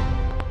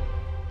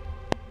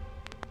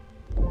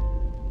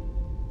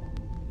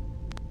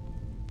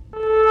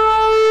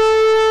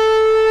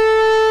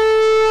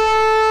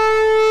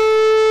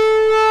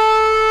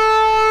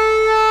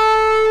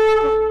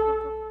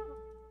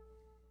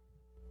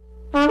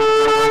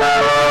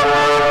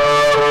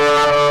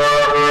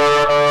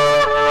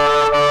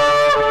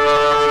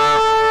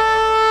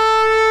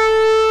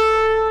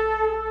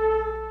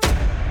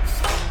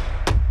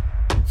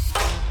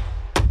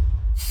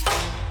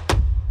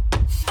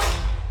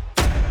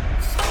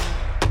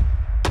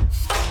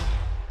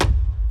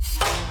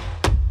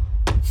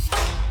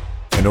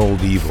 An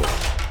old evil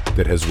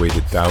that has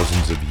waited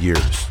thousands of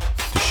years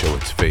to show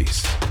its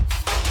face.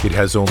 It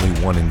has only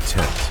one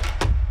intent,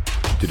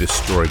 to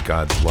destroy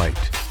God's light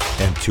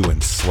and to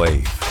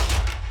enslave.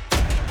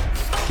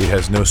 It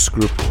has no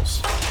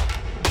scruples.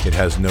 It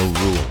has no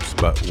rules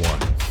but one: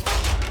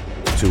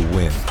 to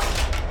win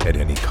at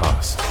any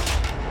cost.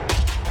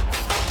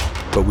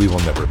 But we will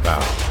never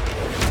bow,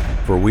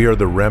 for we are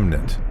the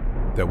remnant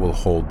that will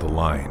hold the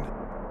line.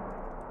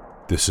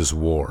 This is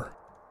war.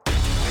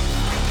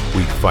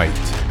 We fight.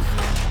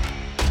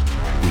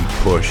 We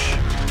push.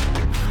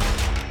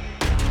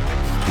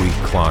 We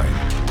climb.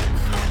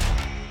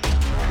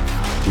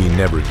 We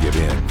never give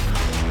in.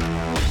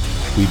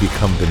 We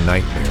become the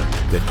nightmare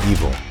that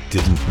evil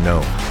didn't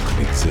know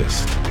could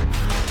exist.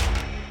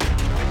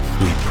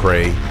 We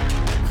pray.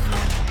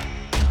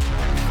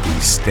 We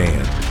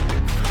stand.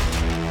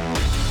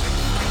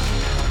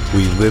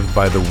 We live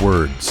by the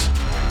words,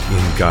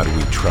 "In God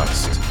we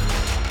trust."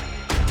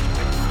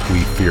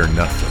 We fear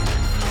nothing.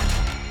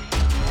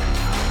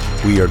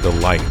 We are the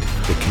light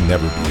that can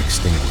never be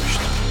extinguished.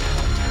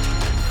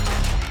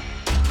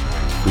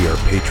 We are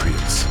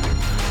patriots.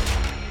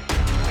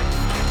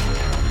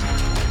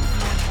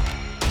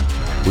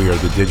 We are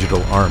the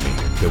digital army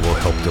that will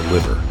help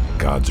deliver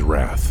God's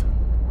wrath.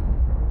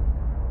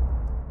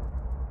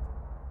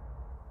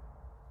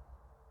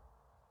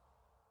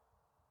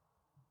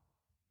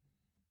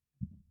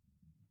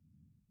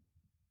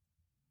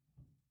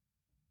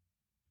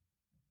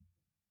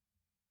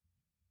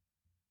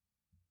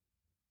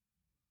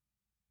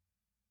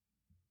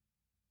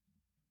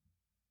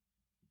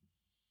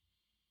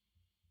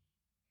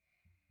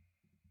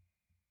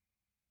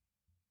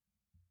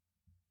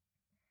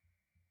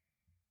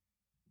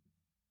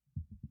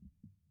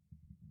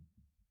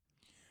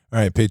 All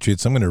right,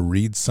 Patriots, I'm going to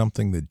read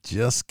something that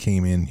just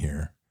came in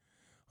here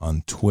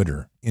on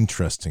Twitter.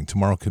 Interesting.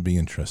 Tomorrow could be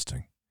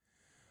interesting.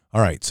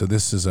 All right, so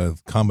this is a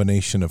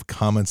combination of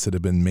comments that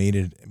have been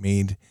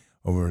made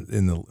over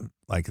in the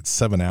it's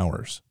 7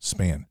 hours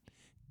span.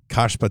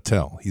 Kash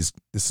Patel,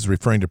 this is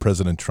referring to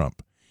President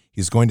Trump.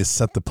 He's going to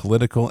set the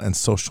political and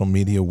social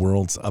media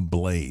worlds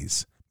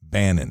ablaze.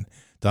 Bannon,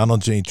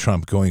 Donald J.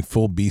 Trump going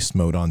full beast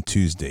mode on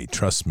Tuesday.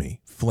 Trust me.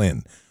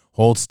 Flynn,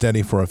 hold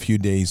steady for a few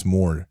days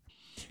more.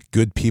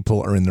 Good people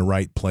are in the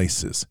right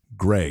places.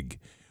 Greg,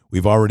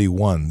 we've already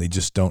won. They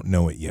just don't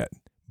know it yet.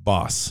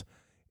 Boss,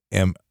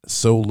 am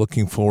so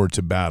looking forward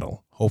to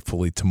battle.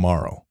 Hopefully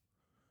tomorrow.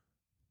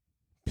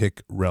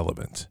 Pick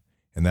relevant.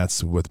 And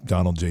that's with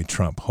Donald J.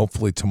 Trump.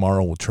 Hopefully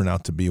tomorrow will turn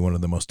out to be one of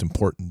the most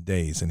important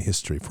days in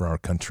history for our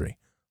country.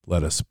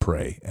 Let us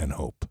pray and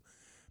hope.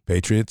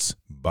 Patriots,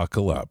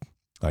 buckle up.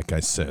 Like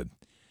I said,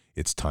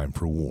 it's time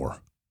for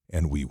war,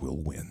 and we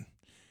will win.